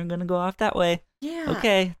 and you're gonna go off that way. Yeah.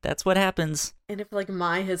 Okay, that's what happens. And if like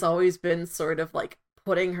Mai has always been sort of like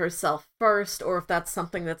putting herself first, or if that's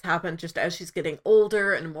something that's happened just as she's getting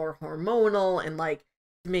older and more hormonal, and like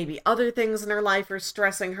maybe other things in her life are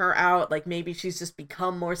stressing her out, like maybe she's just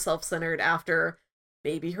become more self-centered after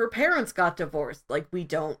maybe her parents got divorced, like we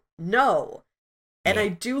don't know. And Yeah. I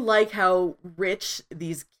do like how rich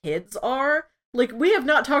these kids are. Like, we have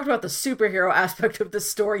not talked about the superhero aspect of this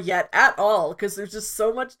story yet at all, because there's just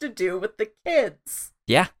so much to do with the kids.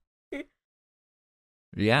 Yeah.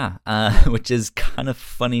 Yeah, which is kind of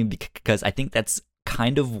funny because I think that's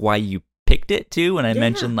kind of why you picked it too. When I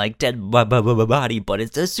mentioned like dead body, but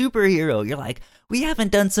it's a superhero. You're like, we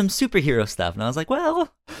haven't done some superhero stuff, and I was like,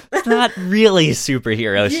 well, it's not really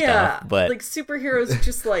superhero stuff, but like superheroes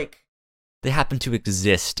just like they happen to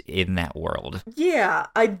exist in that world. Yeah,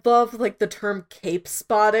 I love like the term cape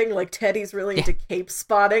spotting. Like Teddy's really into cape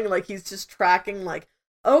spotting. Like he's just tracking like,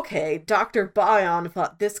 okay, Dr. Bion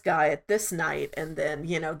fought this guy at this night, and then,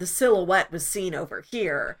 you know, the silhouette was seen over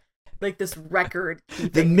here. Like this record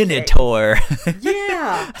the Minotaur.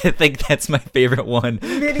 Yeah. I think that's my favorite one.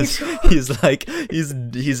 Minotaur. He's like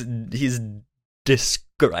he's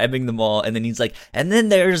describing them all, and then he's like, and then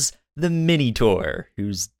there's the Minotaur,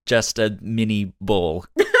 who's just a mini bull.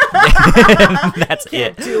 That's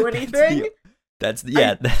Can't do anything. That's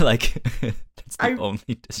the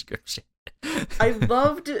only description. I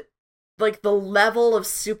loved like the level of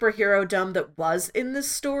superhero dumb that was in this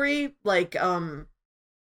story. Like,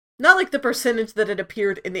 not like the percentage that it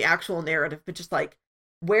appeared in the actual narrative, but just like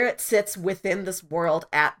where it sits within this world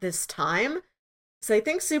at this time. So I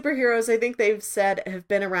think superheroes, I think they've said, have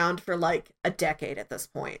been around for like a decade at this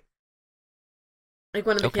point. Like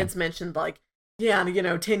one of the kids mentioned like, yeah, you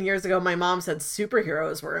know, 10 years ago my mom said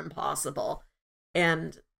superheroes were impossible.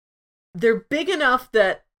 And they're big enough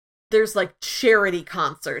that there's like charity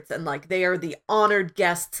concerts and like they are the honored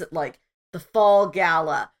guests at like the fall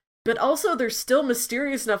gala. But also they're still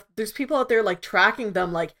mysterious enough. There's people out there like tracking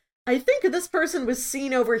them like, I think this person was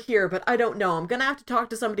seen over here, but I don't know. I'm going to have to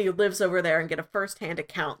talk to somebody who lives over there and get a firsthand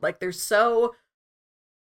account. Like they're so,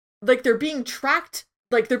 like they're being tracked,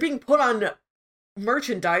 like they're being put on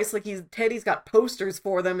merchandise. Like Teddy's got posters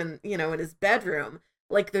for them and, you know, in his bedroom.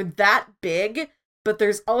 Like they're that big, but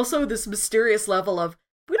there's also this mysterious level of,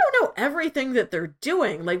 we don't know everything that they're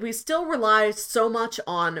doing. Like we still rely so much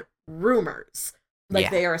on rumors. Like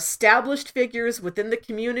they are established figures within the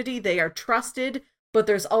community. They are trusted, but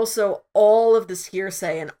there's also all of this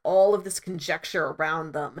hearsay and all of this conjecture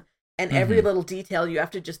around them. And every little detail you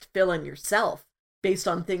have to just fill in yourself based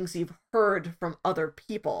on things you've heard from other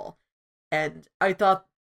people. And I thought,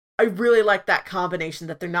 I really liked that combination,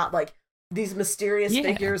 that they're not like these mysterious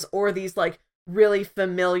figures or these like really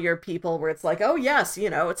familiar people where it's like, oh yes, you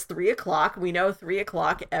know, it's 3:00. We know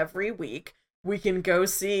 3:00 every week. We can go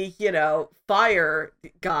see, you know, Fire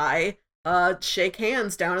Guy shake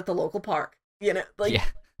hands down at the local park. You know, like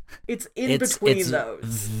it's between those.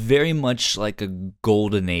 Very much like a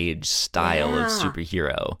golden age style of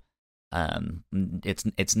superhero.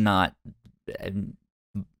 It's not.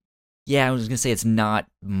 I was gonna say it's not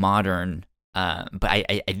modern. But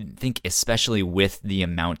I think especially with the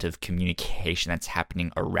amount of communication that's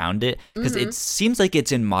happening around it, because it seems like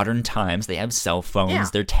it's in modern times. They have cell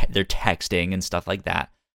phones, they're texting and stuff like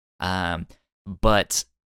that. But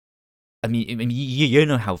I mean, you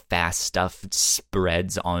know how fast stuff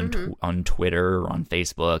spreads on on Twitter or on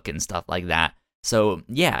Facebook and stuff like that. So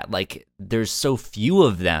yeah, like there's so few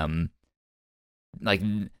of them. Like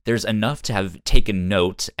there's enough to have taken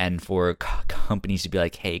note and for companies to be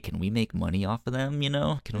like, hey, can we make money off of them, you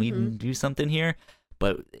know, can we do something here?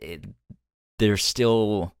 But there's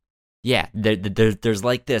still there's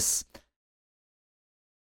like this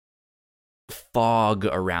fog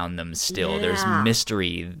around them still. There's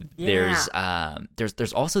mystery. There's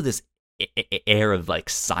also this air of like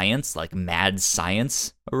science, like mad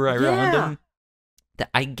science around them.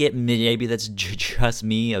 I get maybe that's just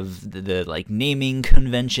me of the like naming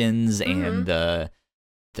conventions and the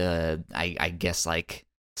I guess like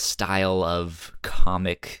style of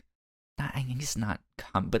comic. I guess not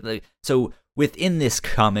but like, so within this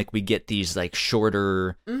comic we get these like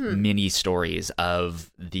shorter mini stories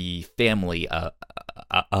of the family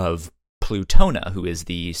of Plutona, who is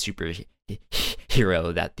the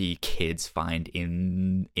superhero that the kids find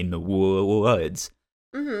in the woods.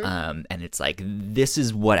 And it's like, this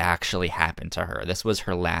is what actually happened to her. This was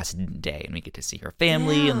her last day, and we get to see her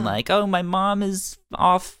family, and like, oh, my mom is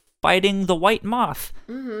off fighting the white moth.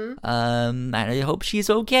 I hope she's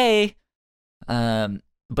okay.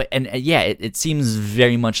 But it seems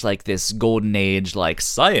very much like this golden age, like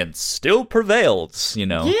science still prevails, you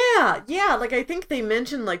know? Yeah. Like I think they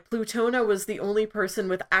mentioned like Plutona was the only person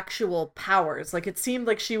with actual powers. Like it seemed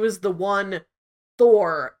like she was the one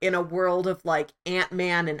Thor in a world of like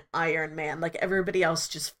Ant-Man and Iron Man. Like everybody else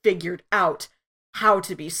just figured out how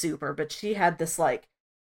to be super, but she had this like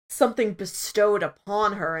something bestowed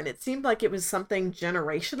upon her, and it seemed like it was something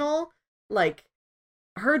generational. Like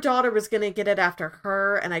her daughter was going to get it after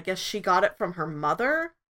her, and I guess she got it from her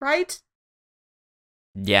mother, right?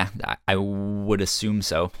 Yeah, I would assume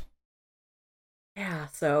so. Yeah,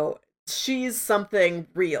 so she's something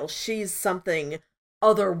real. She's something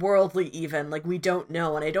otherworldly even. Like, we don't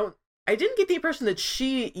know, and I didn't get the impression that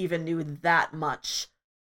she even knew that much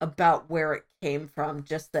about where it came from,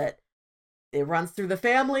 just that it runs through the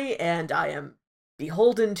family and I am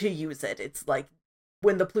beholden to use it. It's like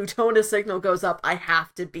when the Plutona signal goes up, I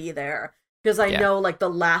have to be there because I know like the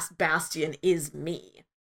last bastion is me.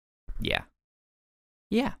 Yeah.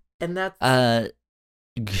 Yeah. And that's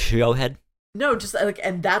go ahead. No, just like,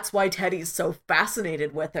 and that's why Teddy's so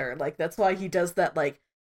fascinated with her. Like, that's why he does that like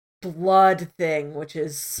blood thing, which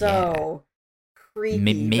is so creepy.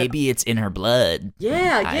 Maybe it's in her blood.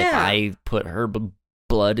 Yeah. If I put her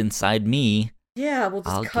blood inside me, we'll just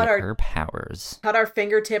I'll cut get her powers. Cut our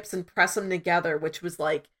fingertips and press them together, which was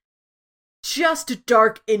like just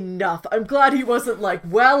dark enough. I'm glad he wasn't like,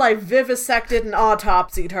 well, I vivisected and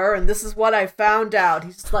autopsied her, and this is what I found out.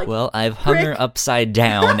 He's just like, well, I've hung her upside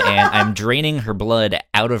down, and I'm draining her blood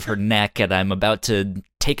out of her neck, and I'm about to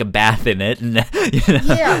take a bath in it. And,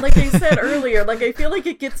 Yeah, like I said earlier, like I feel like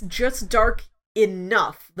it gets just dark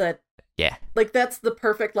enough that like that's the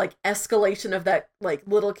perfect like escalation of that like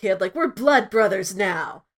little kid, like we're blood brothers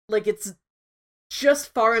now. Like it's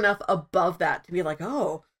just far enough above that to be like,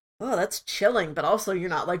 oh, that's chilling, but also you're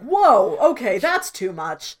not like, whoa, okay, that's too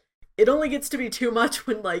much. It only gets to be too much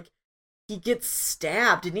when like he gets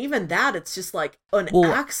stabbed, and even that it's just like an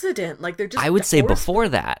accident. Like they're just I would say before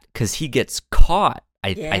that, because he gets caught,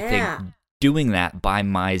 I think, doing that by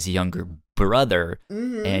Mai's younger brother,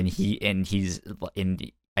 and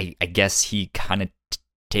I guess he kind of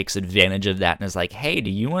takes advantage of that and is like, hey, do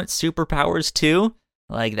you want superpowers too?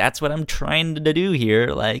 Like, that's what I'm trying to do here.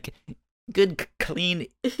 Like, good, clean,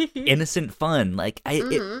 innocent fun. Like,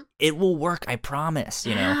 it will work, I promise,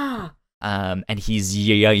 you know? And he's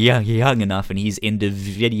young enough, and he's into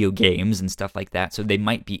video games and stuff like that, so they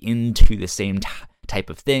might be into the same type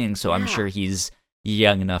of thing, so I'm sure he's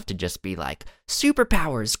young enough to just be like,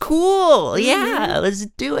 superpowers, cool, yeah, let's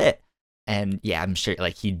do it. And yeah, I'm sure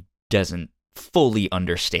like he doesn't fully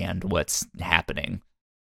understand what's happening.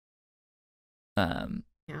 It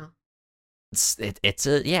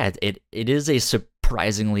is a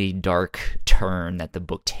surprisingly dark turn that the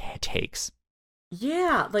book takes.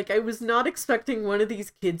 Yeah, like I was not expecting one of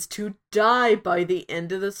these kids to die by the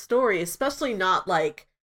end of the story, especially not like,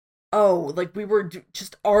 oh, like we were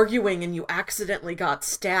just arguing and you accidentally got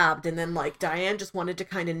stabbed, and then like Diane just wanted to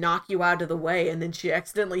kind of knock you out of the way, and then she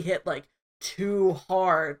accidentally hit like too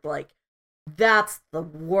hard. Like that's the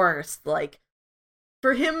worst. Like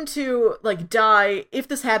for him to like die, if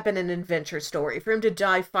this had been an adventure story, for him to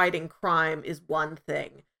die fighting crime is one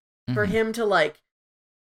thing. For him to like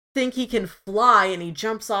think he can fly and he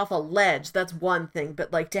jumps off a ledge, that's one thing.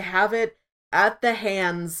 But like to have it at the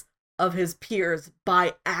hands of his peers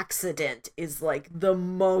by accident is like the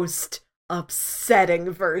most upsetting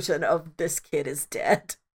version of this kid is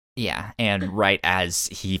dead. Yeah, and right as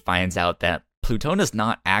he finds out that Plutona's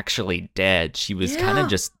not actually dead, she was kind of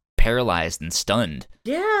just paralyzed and stunned.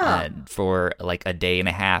 Yeah. For like a day and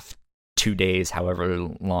a half, 2 days, however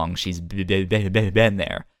long she's been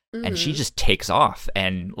there. And she just takes off,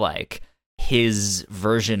 and like his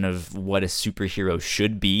version of what a superhero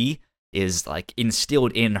should be is like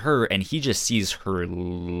instilled in her, and he just sees her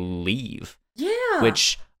leave. Yeah.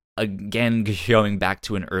 Which, again, going back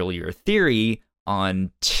to an earlier theory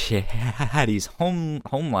on Teddy's home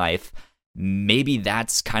life, maybe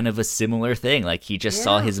that's kind of a similar thing. Like he just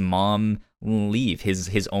saw his mom leave,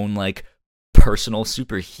 his own like personal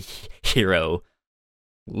superhero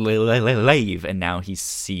leave, and now he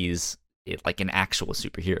sees it like an actual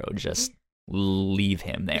superhero just leave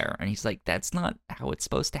him there, and he's like, that's not how it's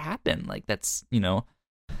supposed to happen. Like that's, you know.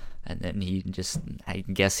 And then he just, I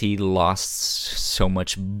guess he lost so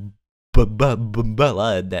much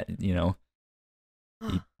blood that, you know,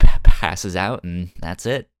 he passes out, and that's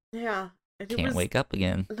it. Yeah. Can't wake up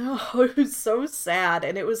again. No, it was so sad.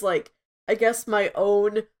 And it was like, I guess my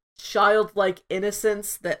own childlike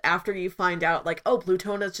innocence that after you find out, like, oh,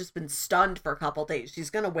 Plutona's just been stunned for a couple days, she's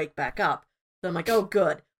gonna wake back up. So I'm like, oh,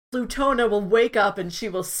 good. Plutona will wake up and she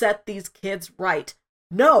will set these kids right.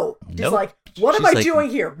 No. She's like, what am I doing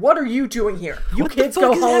here? What are you doing here? You kids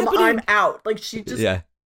go home, I'm out. Like, she just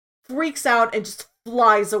freaks out and just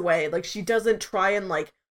flies away. Like, she doesn't try and,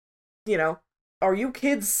 like, you know, are you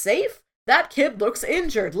kids safe? That kid looks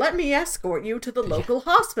injured. Let me escort you to the local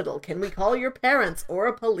hospital. Can we call your parents or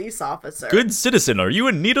a police officer? Good citizen, are you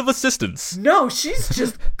in need of assistance? No, she's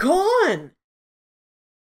just gone.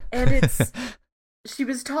 And she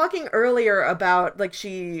was talking earlier about like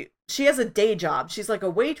she has a day job. She's like a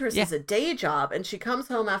waitress Yeah. as a day job, and she comes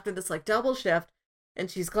home after this like double shift, and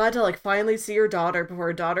she's glad to like finally see her daughter before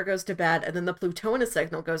her daughter goes to bed, and then the Plutona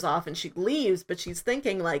signal goes off and she leaves, but she's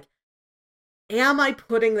thinking like, am I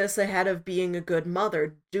putting this ahead of being a good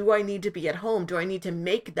mother? Do I need to be at home? Do I need to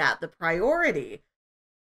make that the priority?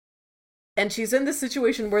 And she's in this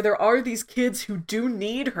situation where there are these kids who do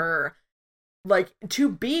need her, like, to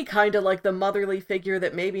be kind of like the motherly figure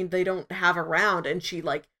that maybe they don't have around, and she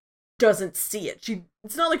like doesn't see it.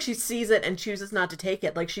 It's not like she sees it and chooses not to take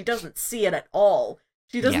it. Like, she doesn't see it at all.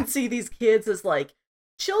 She Yeah. doesn't see these kids as like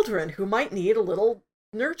children who might need a little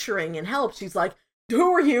nurturing and help. She's like,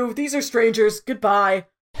 who are you? These are strangers. Goodbye.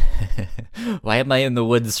 Why am I in the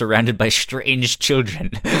woods surrounded by strange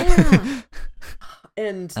children? Yeah.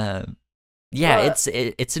 And yeah,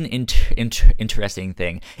 it's an interesting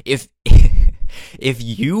thing. If if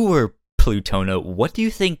you were Plutona, what do you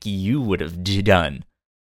think you would have done?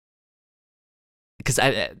 Because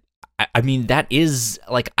I mean, that is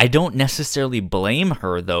like, I don't necessarily blame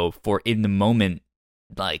her though for in the moment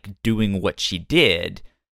like doing what she did.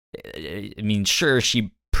 I mean, sure,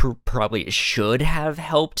 she probably should have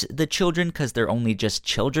helped the children because they're only just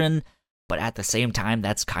children, but at the same time,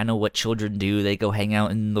 that's kind of what children do. They go hang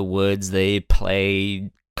out in the woods, they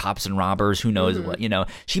play cops and robbers, who knows what,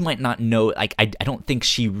 She might not know, like, I don't think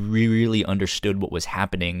she really understood what was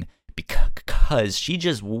happening because she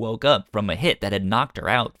just woke up from a hit that had knocked her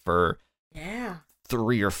out for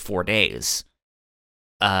 3 or 4 days.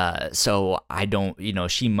 So I don't,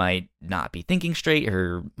 she might not be thinking straight.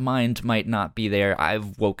 Her mind might not be there.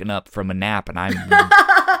 I've woken up from a nap and I'm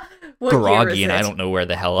groggy and I don't know where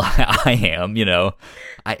the hell I am.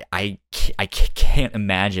 I can't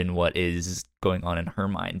imagine what is going on in her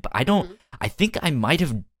mind. But I think I might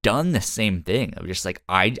have done the same thing. I'm just like,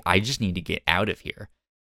 I just need to get out of here.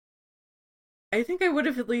 I think I would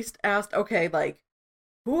have at least asked, okay, like,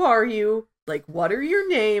 who are you? Like, what are your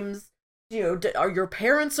names? Are your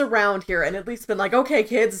parents around here? And at least been like, okay,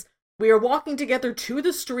 kids, we are walking together to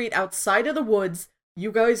the street outside of the woods.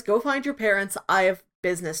 You guys go find your parents. I have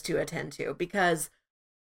business to attend to. Because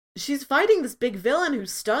she's fighting this big villain who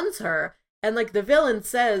stuns her. And, like, the villain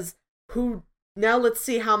says, now let's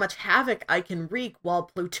see how much havoc I can wreak while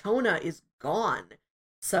Plutona is gone.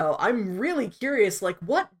 So I'm really curious, like,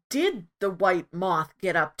 what did the White Moth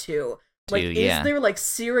get up to? Like, is there, like,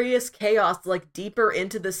 serious chaos, like, deeper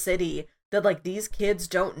into the city that, like, these kids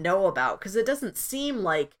don't know about? Because it doesn't seem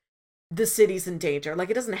like the city's in danger.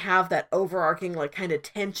 Like, it doesn't have that overarching, like, kind of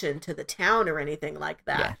tension to the town or anything like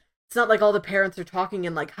that. Yeah. It's not like all the parents are talking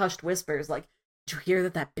in, like, hushed whispers, like, did you hear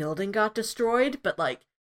that building got destroyed? But, like,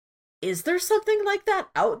 is there something like that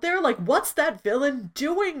out there? Like, what's that villain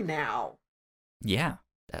doing now? Yeah.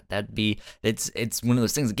 That'd be, it's one of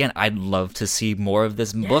those things. Again, I'd love to see more of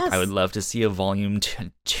this book. I would love to see a volume 2.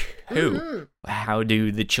 Mm-hmm. How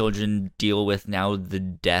do the children deal with now the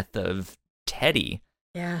death of Teddy?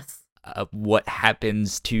 Yes. What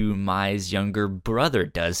happens to Mai's younger brother?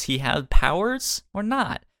 Does he have powers or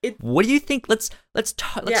not? What do you think? Let's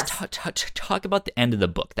talk about the end of the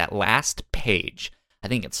book. That last page. I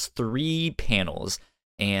think it's 3 panels,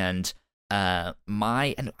 and I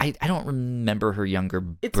don't remember her younger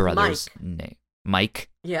brother's name. Mike.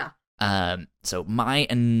 Yeah. So Mai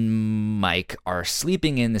and Mike are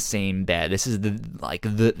sleeping in the same bed. This is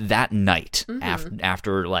that night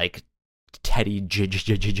after like Teddy just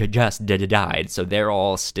died. So they're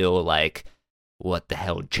all still like, what the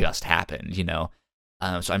hell just happened? So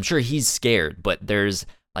I'm sure he's scared, but there's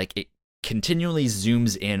like, it continually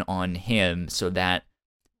zooms in on him so that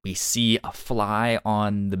we see a fly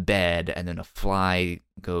on the bed, and then a fly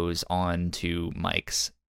goes on to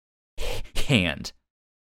Mike's hand.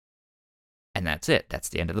 And that's it. That's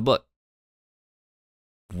the end of the book.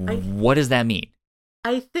 What does that mean?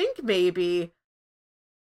 I think maybe...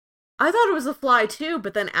 I thought it was a fly too,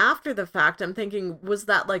 but then after the fact, I'm thinking, was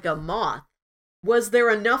that like a moth? Was there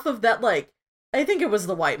enough of that, like... I think it was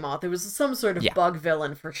the White Moth. It was some sort of bug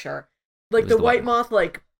villain for sure. Like, the White Moth,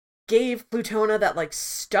 like, gave Plutona that, like,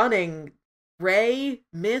 stunning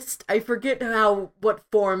mist. I forget what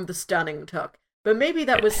form the stunning took. But maybe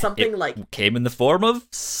that was something like... came in the form of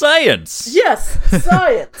science! Yes!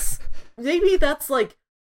 Science! Maybe that's, like...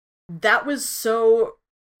 That was so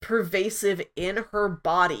pervasive in her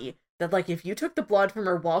body that, like, if you took the blood from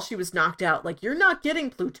her while she was knocked out, like, you're not getting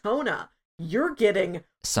Plutona. You're getting...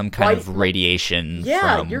 some kind of radiation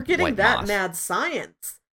from you're getting White that Moth. mad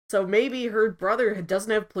science. So maybe her brother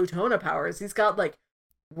doesn't have Plutona powers. He's got, like,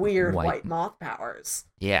 weird White Moth powers.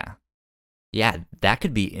 Yeah. Yeah, that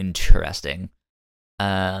could be interesting.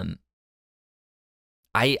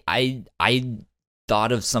 I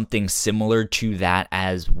thought of something similar to that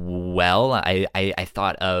as well. I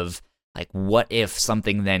thought of like, what if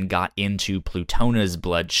something then got into Plutona's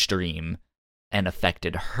bloodstream and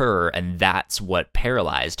affected her, and that's what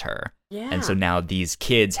paralyzed her. Yeah. And so now these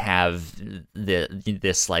kids have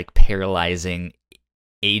this like paralyzing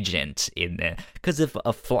agent in there. Because if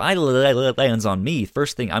a fly lands on me,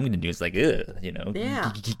 first thing I'm gonna do is like, ugh,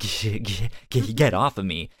 Yeah. Get off of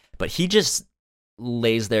me. But he just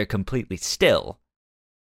lays there completely still.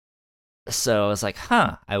 So I was like,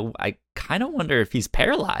 I kind of wonder if he's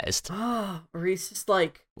paralyzed. Or he's just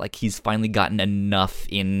like he's finally gotten enough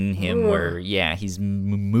in him where, yeah, he's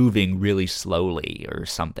moving really slowly or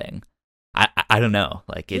something. I don't know.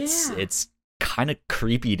 Like, it's kind of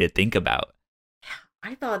creepy to think about.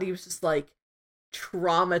 I thought he was just like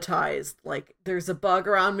traumatized. Like, there's a bug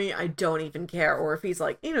around me, I don't even care. Or if he's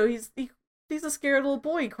like, he's a scared little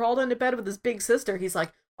boy. He crawled into bed with his big sister. He's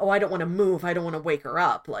like, oh, I don't want to move. I don't want to wake her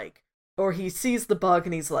up. Like, or he sees the bug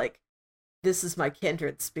and he's like, this is my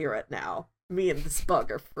kindred spirit now. Me and this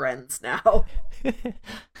bug are friends now.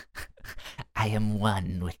 I am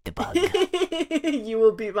one with the bug. You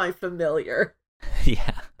will be my familiar.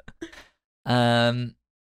 Yeah.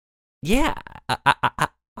 Yeah.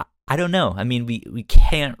 I don't know. I mean, we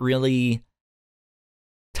can't really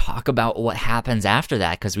talk about what happens after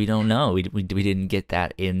that because we don't know. We didn't get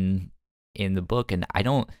that in the book, and I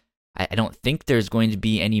don't think there's going to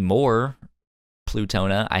be any more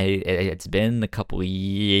Plutona. It's been a couple of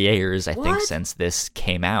years, I think, since this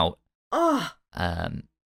came out.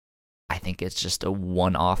 I think it's just a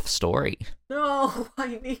one-off story. No,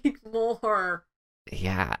 I need more.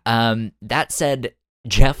 Yeah. That said,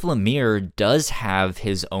 Jeff Lemire does have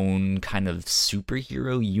his own kind of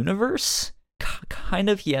superhero universe. Kind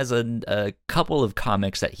of. He has a couple of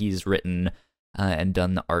comics that he's written and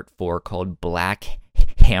done the art for called Black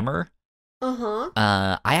Hammer.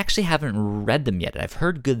 I actually haven't read them yet. I've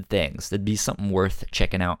heard good things. That'd be something worth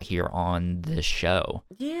checking out here on the show.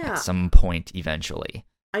 Yeah. At some point eventually.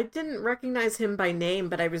 I didn't recognize him by name,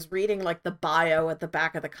 but I was reading like the bio at the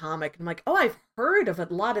back of the comic. And I'm like, oh, I've heard of a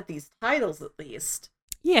lot of these titles at least.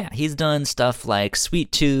 Yeah, he's done stuff like Sweet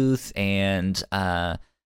Tooth and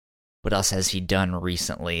what else has he done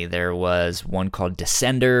recently? There was one called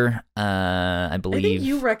Descender, I believe. I think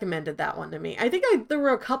you recommended that one to me. I think there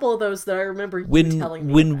were a couple of those that I remember you telling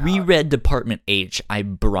me When about. we read Department H, I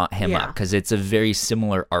brought him up because it's a very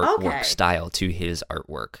similar artwork style to his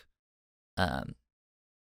artwork.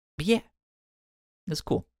 But yeah, it was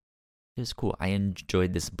cool. It was cool. I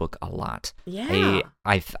enjoyed this book a lot. Yeah.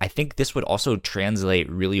 I think this would also translate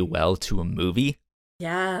really well to a movie.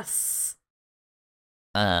 Yes.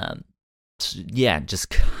 Yeah, just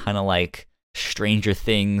kind of like Stranger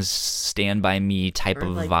Things, Stand By Me type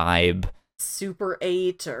of like vibe. Super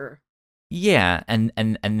 8 or... Yeah, and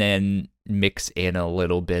then mix in a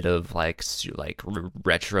little bit of like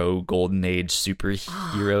retro golden age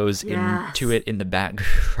superheroes into it in the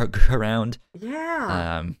background.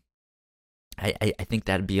 Yeah. I think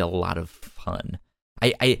that'd be a lot of fun.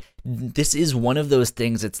 This is one of those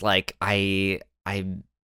things. It's like I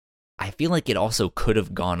feel like it also could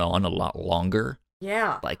have gone on a lot longer.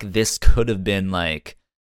 Yeah. Like this could have been like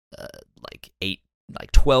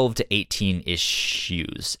 12 to 18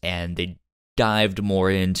 issues, and they dived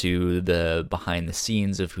more into the behind the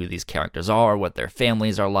scenes of who these characters are, what their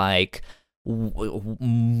families are like,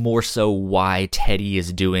 more so why Teddy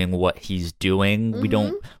is doing what he's doing.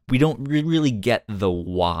 Mm-hmm. We don't really get the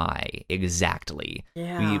why exactly.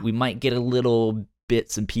 Yeah. We might get a little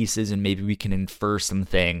bits and pieces, and maybe we can infer some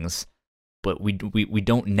things, but we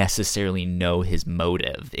don't necessarily know his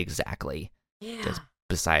motive exactly. Yeah. Just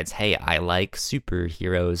besides, hey, I like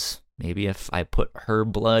superheroes. Maybe if I put her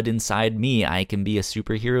blood inside me, I can be a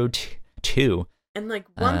superhero too. And like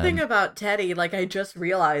one thing about Teddy, like I just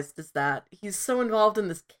realized, is that he's so involved in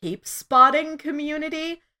this cape spotting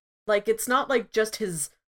community. Like it's not like just his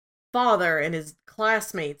father and his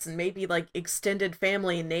classmates and maybe like extended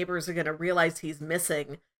family and neighbors are gonna realize he's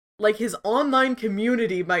missing. Like his online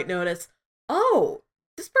community might notice, oh,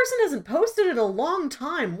 this person hasn't posted in a long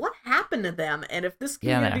time. What happened to them? And if this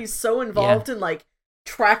community is so involved in like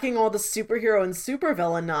tracking all the superhero and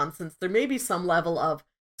supervillain nonsense, there may be some level of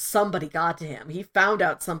somebody got to him. He found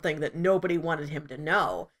out something that nobody wanted him to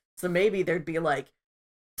know. So maybe there'd be like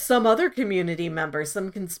some other community member,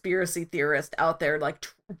 some conspiracy theorist out there like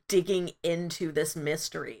digging into this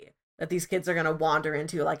mystery that these kids are going to wander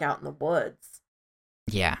into like out in the woods.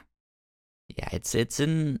 Yeah. Yeah, it's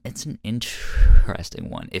an interesting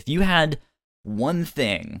one. If you had one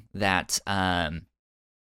thing that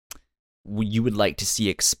you would like to see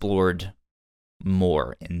explored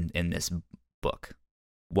more in this book,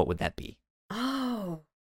 what would that be? Oh.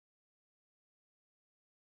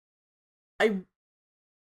 I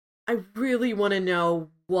really want to know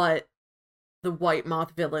what the White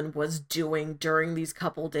Moth villain was doing during these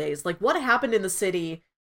couple days. Like, what happened in the city,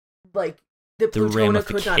 like, that The Plutona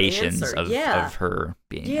could not ramifications answer. of her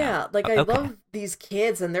being Yeah, out. like, I Okay. love these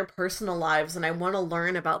kids and their personal lives, and I want to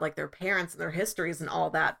learn about, like, their parents and their histories and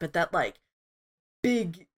all that, but that, like,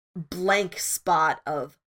 big blank spot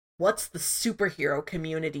of what's the superhero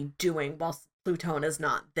community doing whilst Plutona's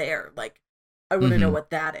not there? Like, I want to know Mm-hmm. what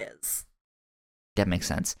that is. That makes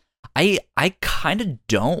sense. I kind of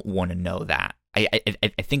don't want to know that. I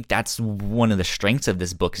think that's one of the strengths of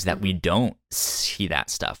this book is that we don't see that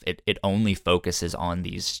stuff. It only focuses on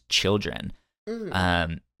these children.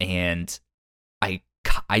 And I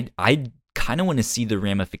kind of want to see the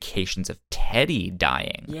ramifications of Teddy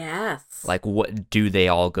dying. Yes. Like, what do they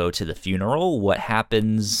all go to the funeral? What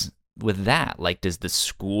happens with that? Like, does the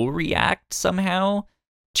school react somehow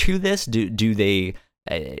to this? Do they?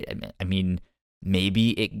 I mean,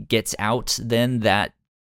 maybe it gets out then that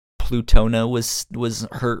Plutona was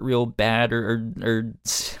hurt real bad or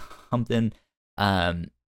something. But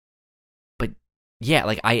yeah,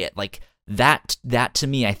 like that to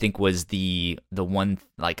me, I think was the one,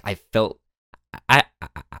 like, I felt I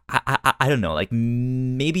don't know, like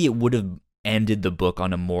maybe it would have ended the book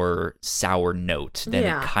on a more sour note than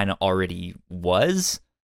it kind of already was.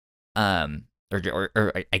 Or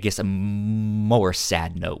I guess a more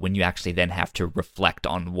sad note when you actually then have to reflect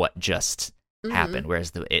on what just happened,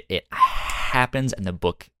 whereas it happens and the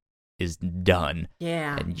book is done.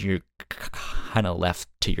 Yeah. And you're kind of left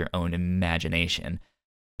to your own imagination.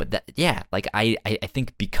 But that, yeah, like I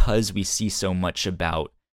think because we see so much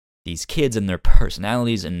about these kids and their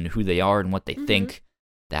personalities and who they are and what they think,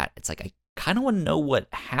 that it's like I kind of want to know what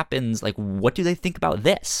happens. Like, what do they think about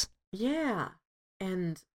this? Yeah.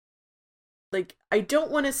 And like, I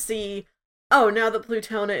don't want to see, oh, now that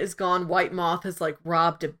Plutona is gone, White Moth has, like,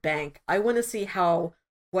 robbed a bank. I want to see how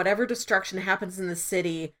whatever destruction happens in the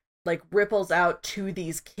city, like, ripples out to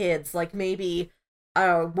these kids. Like, maybe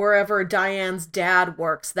wherever Diane's dad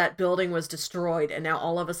works, that building was destroyed, and now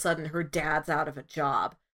all of a sudden her dad's out of a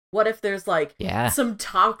job. What if there's, like, some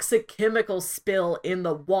toxic chemical spill in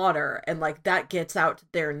the water, and, like, that gets out to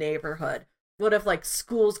their neighborhood? What if, like,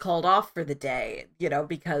 school's called off for the day,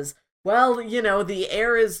 because, well, the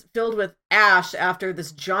air is filled with ash after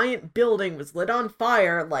this giant building was lit on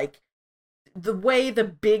fire. Like, the way the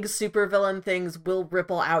big supervillain things will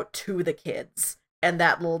ripple out to the kids. And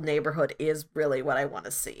that little neighborhood is really what I want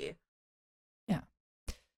to see. Yeah.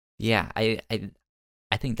 Yeah, I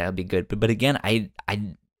think that would be good. But again,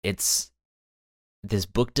 it's, this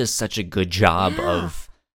book does such a good job of,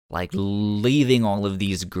 like, leaving all of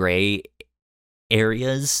these gray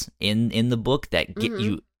areas in the book that get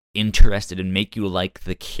you interested and make you like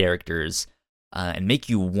the characters and make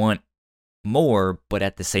you want more, but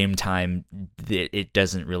at the same time it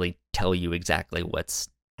doesn't really tell you exactly what's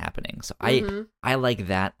happening. So I like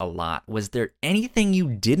that a lot. Was there anything you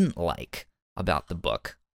didn't like about the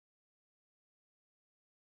book?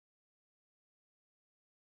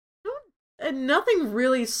 And nothing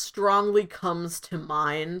really strongly comes to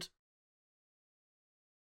mind.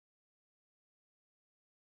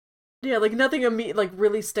 Yeah, like, nothing like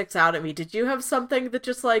really sticks out at me. Did you have something that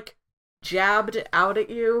just, like, jabbed out at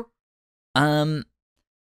you? I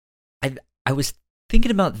was thinking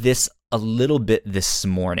about this a little bit this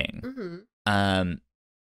morning. And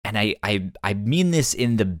I mean this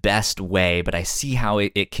in the best way, but I see how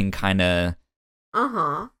it can kind of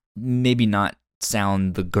maybe not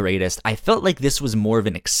sound the greatest. I felt like this was more of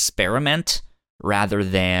an experiment rather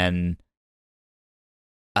than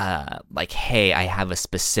like, hey, I have a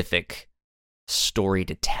specific story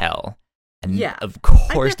to tell. And of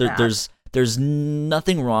course there's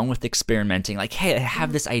nothing wrong with experimenting. Like, hey, I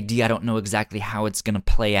have this idea, I don't know exactly how it's gonna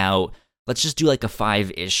play out. Let's just do like a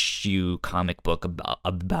 5-issue comic book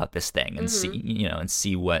about this thing and see, and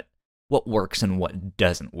see what works and what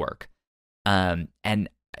doesn't work. And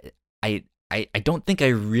I don't think I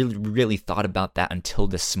really thought about that until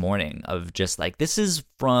this morning, of just like, this is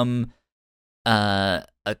from a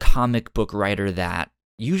comic book writer that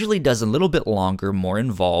usually does a little bit longer, more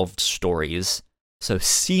involved stories. So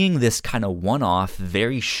seeing this kind of one-off,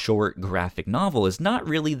 very short graphic novel is not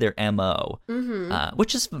really their MO,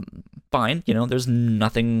 which is fine. There's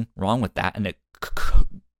nothing wrong with that. And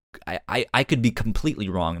I could be completely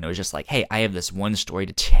wrong. And it was just like, hey, I have this one story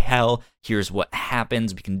to tell. Here's what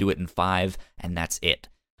happens. We can do it in 5, and that's it.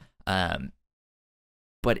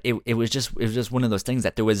 But it was just one of those things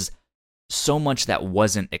that there was so much that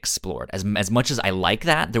wasn't explored. As much as I like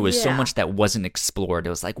that, there was so Yeah. much that wasn't explored. It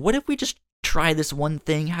was like, what if we just try this one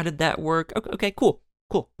thing? How did that work? Okay, cool.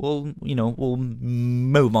 We'll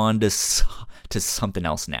move on to something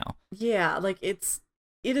else now. Yeah, like it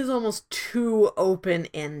is almost too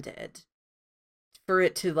open-ended for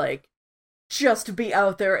it to like just be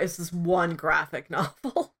out there as this one graphic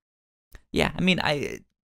novel. Yeah, I mean,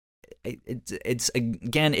 it's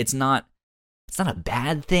again, it's not a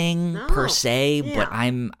bad thing per se, Yeah. but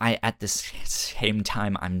I at the same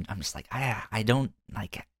time I'm just like, I don't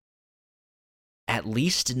like at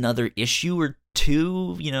least another issue or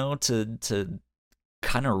two, to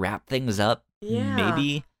kind of wrap things up, Yeah.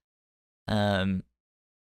 maybe.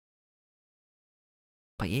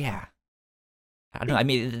 But yeah, I don't know. I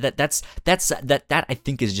mean, that I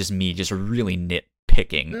think is just me just really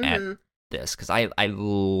nitpicking at this, because I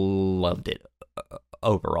loved it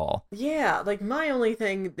overall. Yeah, like my only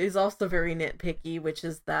thing is also very nitpicky, which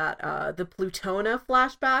is that the Plutona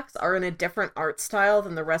flashbacks are in a different art style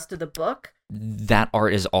than the rest of the book. That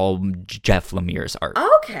art is all Jeff Lemire's art.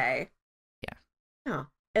 Okay. Yeah. Yeah.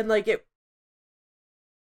 And like it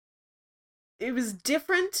was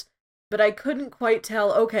different, but I couldn't quite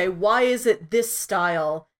tell, okay, why is it this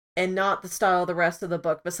style and not the style of the rest of the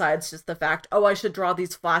book, besides just the fact, oh, I should draw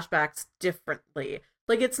these flashbacks differently.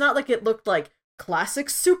 Like, it's not like it looked like classic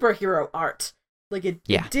superhero art. Like, it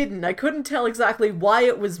didn't. I couldn't tell exactly why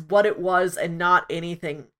it was what it was and not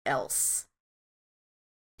anything else.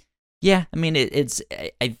 Yeah, I mean,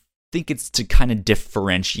 I think it's to kind of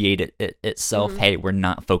differentiate it itself. Hey, we're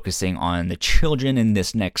not focusing on the children in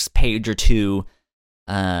this next page or two.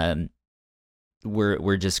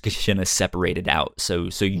 We're just gonna separate it out, so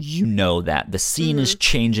you know that the scene is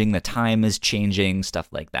changing, the time is changing, stuff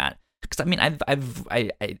like that. Because I mean,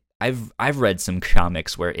 I've read some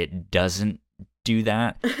comics where it doesn't do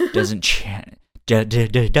that, doesn't change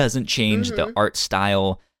the art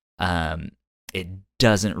style. It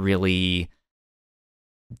doesn't really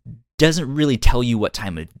tell you what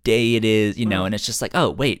time of day it is, and it's just like, oh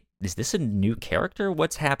wait, is this a new character?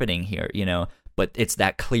 What's happening here? But it's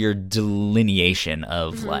that clear delineation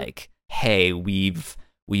of like, hey, we've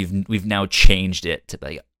now changed it to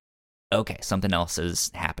like, okay, something else is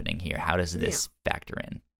happening here. How does this factor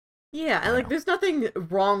in? Yeah, and like there's nothing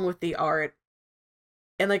wrong with the art.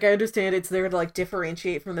 And like I understand it's there to like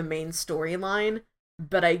differentiate from the main storyline,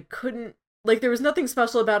 but I couldn't, like, there was nothing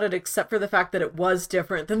special about it except for the fact that it was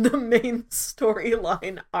different than the main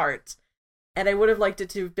storyline art. And I would have liked it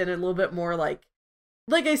to have been a little bit more like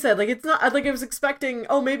I said, like, it's not like I was expecting,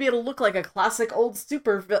 oh, maybe it'll look like a classic old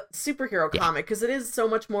superhero comic, because it is so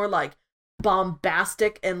much more like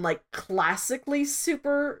bombastic and like classically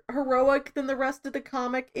super heroic than the rest of the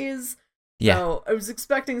comic is. Yeah. So I was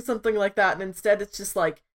expecting something like that, and instead it's just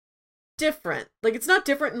like different. Like, it's not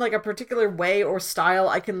different in like a particular way or style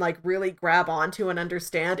I can like really grab onto and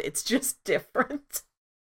understand. It's just different.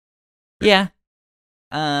 Yeah.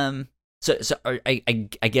 So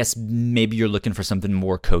I guess maybe you're looking for something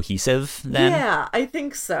more cohesive then? Yeah, I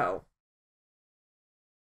think so.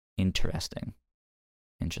 Interesting.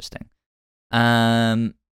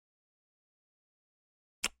 Well,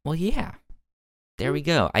 yeah. There we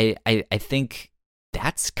go. I think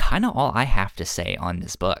that's kind of all I have to say on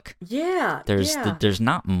this book. Yeah. There's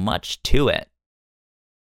not much to it.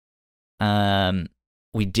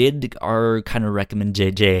 We did our kind of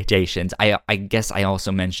recommendations. I guess I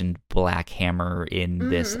also mentioned Black Hammer in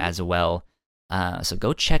this as well. So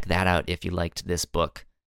go check that out if you liked this book.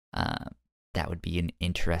 That would be an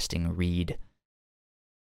interesting read.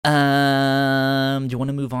 Do you want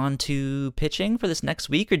to move on to pitching for this next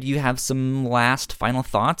week, or do you have some last final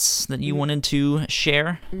thoughts that you wanted to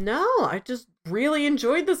share? No, I just really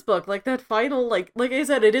enjoyed this book. Like that final, like I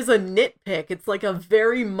said, it is a nitpick. It's like a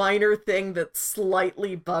very minor thing that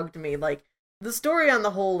slightly bugged me. Like, the story on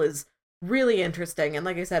the whole is really interesting, and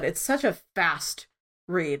like I said, it's such a fast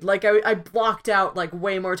read. Like, I blocked out like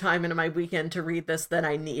way more time into my weekend to read this than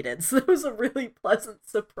I needed, so it was a really pleasant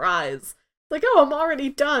surprise. Like, oh, I'm already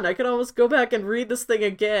done. I could almost go back and read this thing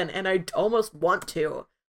again, and I almost want to.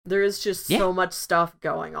 There is just so much stuff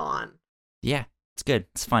going on. Yeah, it's good.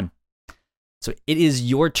 It's fun. So it is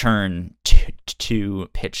your turn to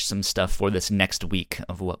pitch some stuff for this next week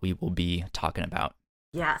of what we will be talking about.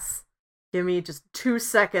 Yes. Give me just 2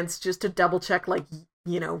 seconds just to double check, like,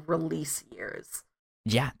 release years.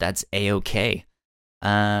 Yeah, that's A-okay.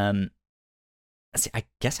 See, I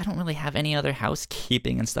guess I don't really have any other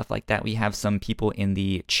housekeeping and stuff like that. We have some people in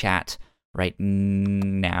the chat right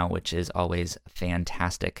now, which is always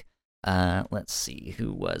fantastic. Let's see,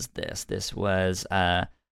 who was this? This was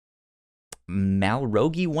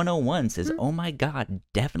Malrogi 101 says, "Oh my god,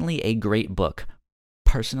 definitely a great book.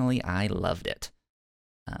 Personally, I loved it."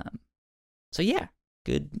 So yeah,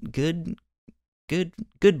 good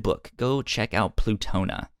book. Go check out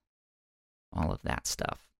Plutona. All of that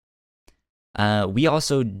stuff. We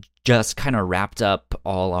also just kind of wrapped up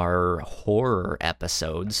all our horror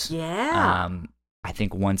episodes. Yeah. I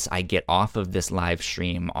think once I get off of this live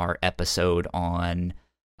stream, our episode on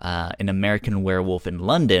An American Werewolf in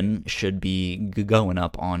London should be going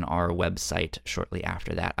up on our website shortly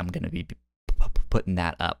after that. I'm going to be putting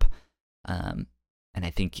that up. And I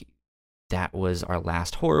think that was our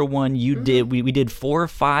last horror one. We did 4 or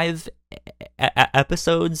 5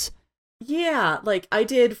 episodes. Yeah, like I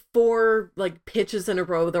did 4 like pitches in a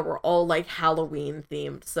row that were all like Halloween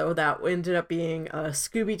themed. So that ended up being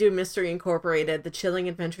Scooby-Doo Mystery Incorporated, The Chilling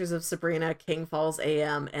Adventures of Sabrina, King Falls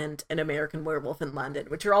AM, and An American Werewolf in London,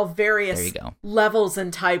 which are all various levels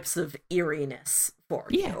and types of eeriness for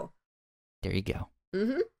you. There you go.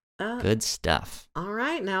 Mm-hmm. Good stuff. All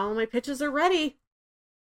right, now all my pitches are ready.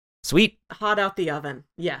 Sweet. Hot out the oven.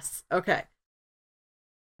 Yes. Okay.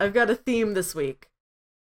 I've got a theme this week.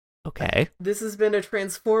 Okay. This has been a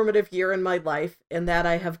transformative year in my life in that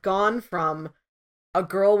I have gone from a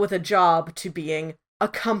girl with a job to being a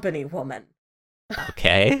company woman.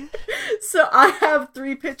 Okay. So I have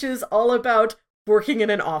 3 pitches all about working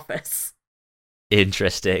in an office.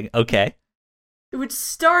 Interesting. Okay. Which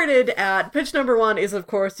started at, pitch number 1 is, of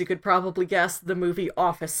course, you could probably guess, the movie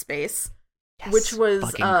Office Space. Yes, which was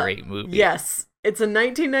fucking great movie. Yes. It's a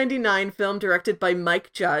 1999 film directed by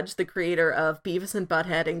Mike Judge, the creator of Beavis and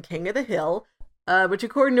Butthead and King of the Hill, which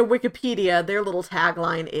according to Wikipedia, their little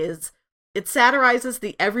tagline is, it satirizes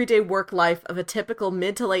the everyday work life of a typical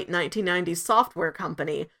mid to late 1990s software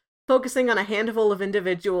company, focusing on a handful of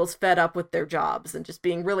individuals fed up with their jobs and just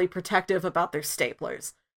being really protective about their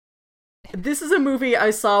staplers. This is a movie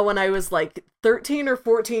I saw when I was like 13 or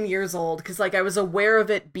 14 years old, because like I was aware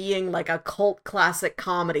of it being like a cult classic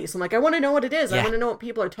comedy. So I'm like, I want to know what it is. Yeah. I want to know what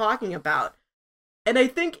people are talking about. And I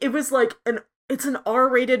think it was like it's an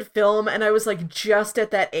R-rated film, and I was like just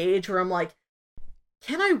at that age where I'm like,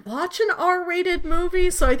 can I watch an R-rated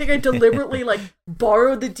movie? So I think I deliberately like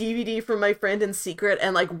borrowed the DVD from my friend in secret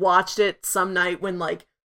and like watched it some night when like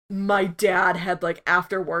my dad had like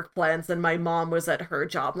after work plans and my mom was at her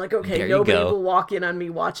job. I'm like, okay, nobody will walk in on me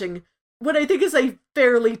watching what I think is a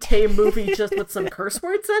fairly tame movie just with some curse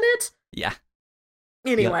words in it. Yeah.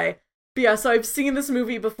 Anyway, but yeah, so I've seen this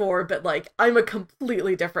movie before, but like I'm a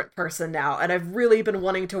completely different person now, and I've really been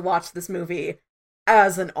wanting to watch this movie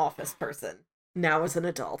as an office person, now as an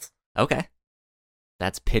adult. Okay.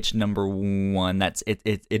 That's pitch number 1. That's it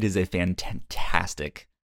is a fantastic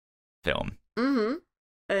film. Mm-hmm.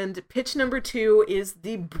 And pitch number 2 is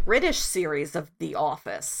the British series of The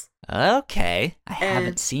Office. Okay. I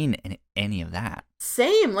haven't seen any of that.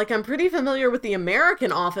 Same. Like, I'm pretty familiar with the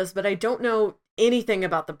American Office, but I don't know anything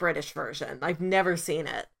about the British version. I've never seen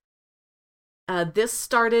it. This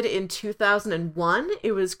started in 2001.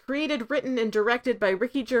 It was created, written, and directed by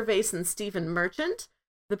Ricky Gervais and Stephen Merchant.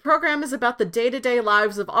 The program is about the day-to-day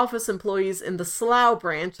lives of office employees in the Slough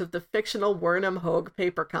branch of the fictional Wernham Hogue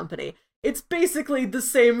Paper Company. It's basically the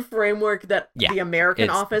same framework that the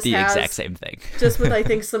American Office has. It's the exact same thing. Just with, I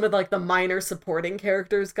think, some of like the minor supporting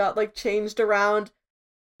characters got like changed around.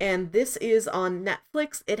 And this is on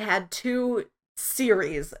Netflix. It had 2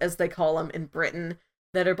 series, as they call them in Britain,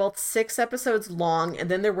 that are both 6 episodes long. And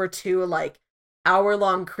then there were 2 like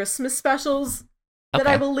hour-long Christmas specials that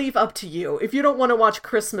I will leave up to you. If you don't want to watch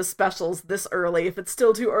Christmas specials this early, if it's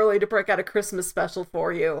still too early to break out a Christmas special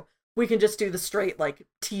for you, we can just do the straight, like,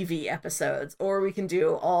 TV episodes, or we can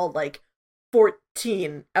do all, like,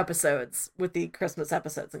 14 episodes with the Christmas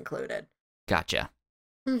episodes included. Gotcha.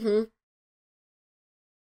 Mm-hmm.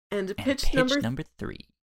 And pitch number 3.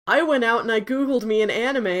 I went out and I Googled me an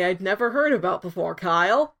anime I'd never heard about before,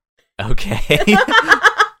 Kyle. Okay.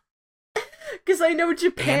 Because I know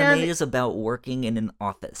Japan... Anime is about working in an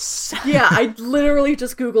office. Yeah, I literally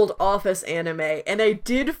just Googled office anime, and I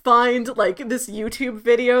did find, like, this YouTube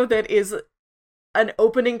video that is an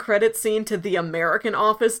opening credit scene to The American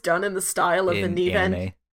Office done in the style of the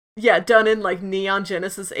Neon... Yeah, done in, like, Neon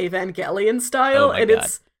Genesis Evangelion style, and God.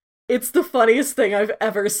 it's the funniest thing I've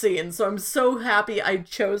ever seen, so I'm so happy I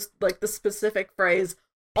chose, like, the specific phrase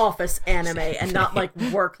office anime and not, like,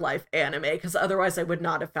 work-life anime, because otherwise I would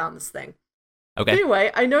not have found this thing. Okay.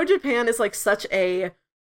 Anyway, I know Japan is like such a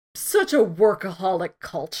workaholic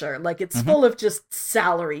culture. Like it's full of just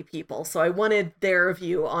salary people. So I wanted their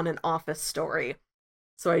view on an office story.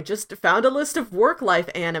 So I just found a list of work life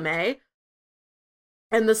anime.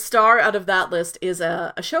 And the star out of that list is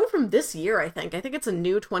a show from this year, I think. I think it's a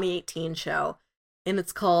new 2018 show. And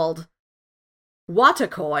it's called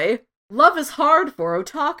Watakoi, Love is Hard for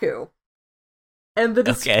Otaku. And the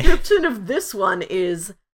description of this one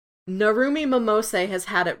is, Narumi Momose has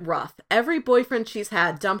had it rough. Every boyfriend she's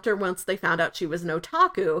had dumped her once they found out she was an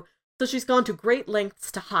otaku, so she's gone to great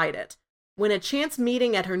lengths to hide it. When a chance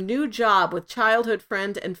meeting at her new job with childhood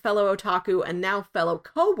friend and fellow otaku and now fellow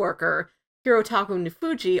co-worker, Hirotaku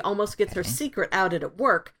Nifuji, almost gets her secret outed at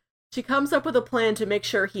work, she comes up with a plan to make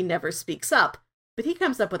sure he never speaks up. But he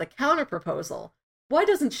comes up with a counter-proposal. Why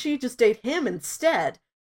doesn't she just date him instead?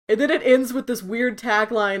 And then it ends with this weird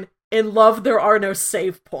tagline, in love there are no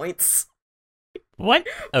save points. What?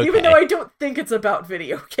 Okay. Even though I don't think it's about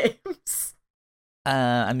video games.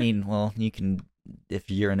 I mean, well, you can,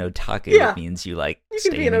 if you're an otaku, it means you like you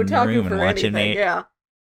staying in your room and watching anime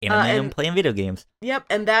and playing video games. Yep,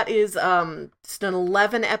 and that is just an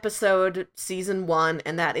 11-episode season 1,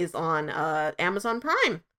 and that is on Amazon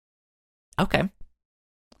Prime. Okay.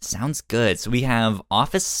 Sounds good. So we have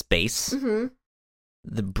Office Space,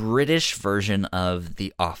 the British version of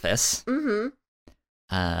The Office,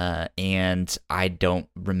 and I don't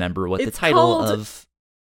remember what the title of...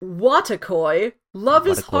 Watakoi, Love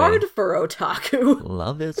is Hard for Otaku.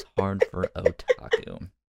 Love is Hard for Otaku.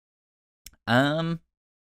 I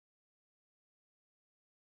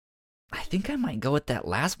think I might go with that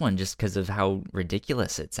last one just because of how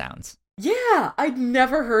ridiculous it sounds. Yeah, I'd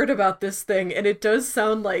never heard about this thing, and it does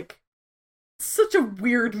sound like such a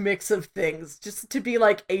weird mix of things, just to be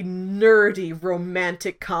like a nerdy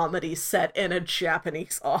romantic comedy set in a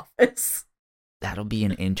Japanese office. That'll be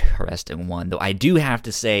an interesting one, though. I do have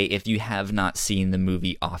to say, if you have not seen the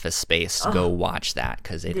movie Office Space, go watch that,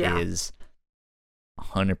 because it is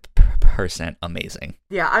 100% amazing.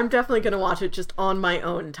 Yeah, I'm definitely going to watch it just on my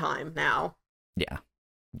own time now. Yeah,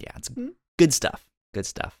 it's good stuff. Good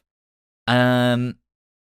stuff.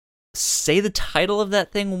 Say the title of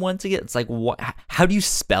that thing once again. It's like, what? How do you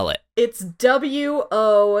spell it? It's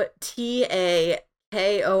Wotakoi,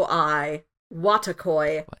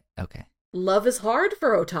 Watakoi. Okay. Love is Hard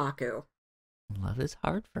for Otaku. Love is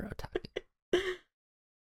Hard for Otaku.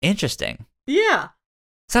 Interesting. Yeah.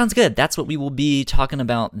 Sounds good. That's what we will be talking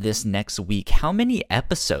about this next week. How many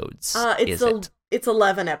episodes is it? It's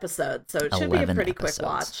 11 episodes, so it should be a pretty quick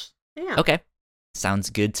watch. Yeah. Okay. Sounds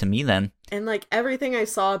good to me then. And like everything I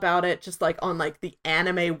saw about it, just like on like the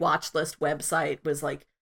anime watch list website, was like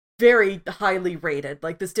very highly rated.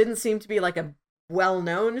 Like this didn't seem to be like a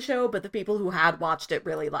well-known show, but the people who had watched it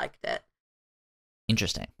really liked it.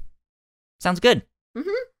 Interesting. Sounds good.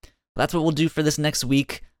 That's what we'll do for this next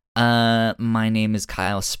week. My name is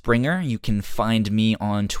Kyle Springer. You can find me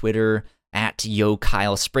on Twitter at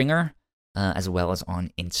YoKyleSpringer, as well as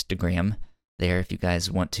on Instagram. There, if you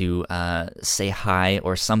guys want to say hi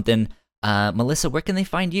or something. Melissa, where can they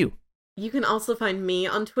find you? You can also find me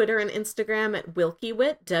on Twitter and Instagram at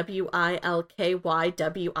WilkyWit,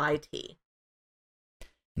 WilkyWit.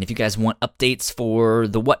 And if you guys want updates for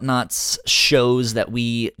the Whatnots shows that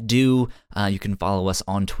we do, you can follow us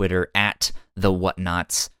on Twitter at the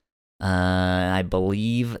Whatnots. I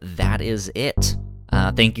believe that is it.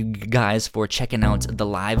 Thank you guys for checking out the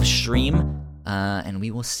live stream, and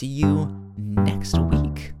we will see you next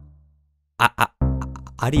week.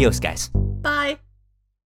 Adios, guys. Bye.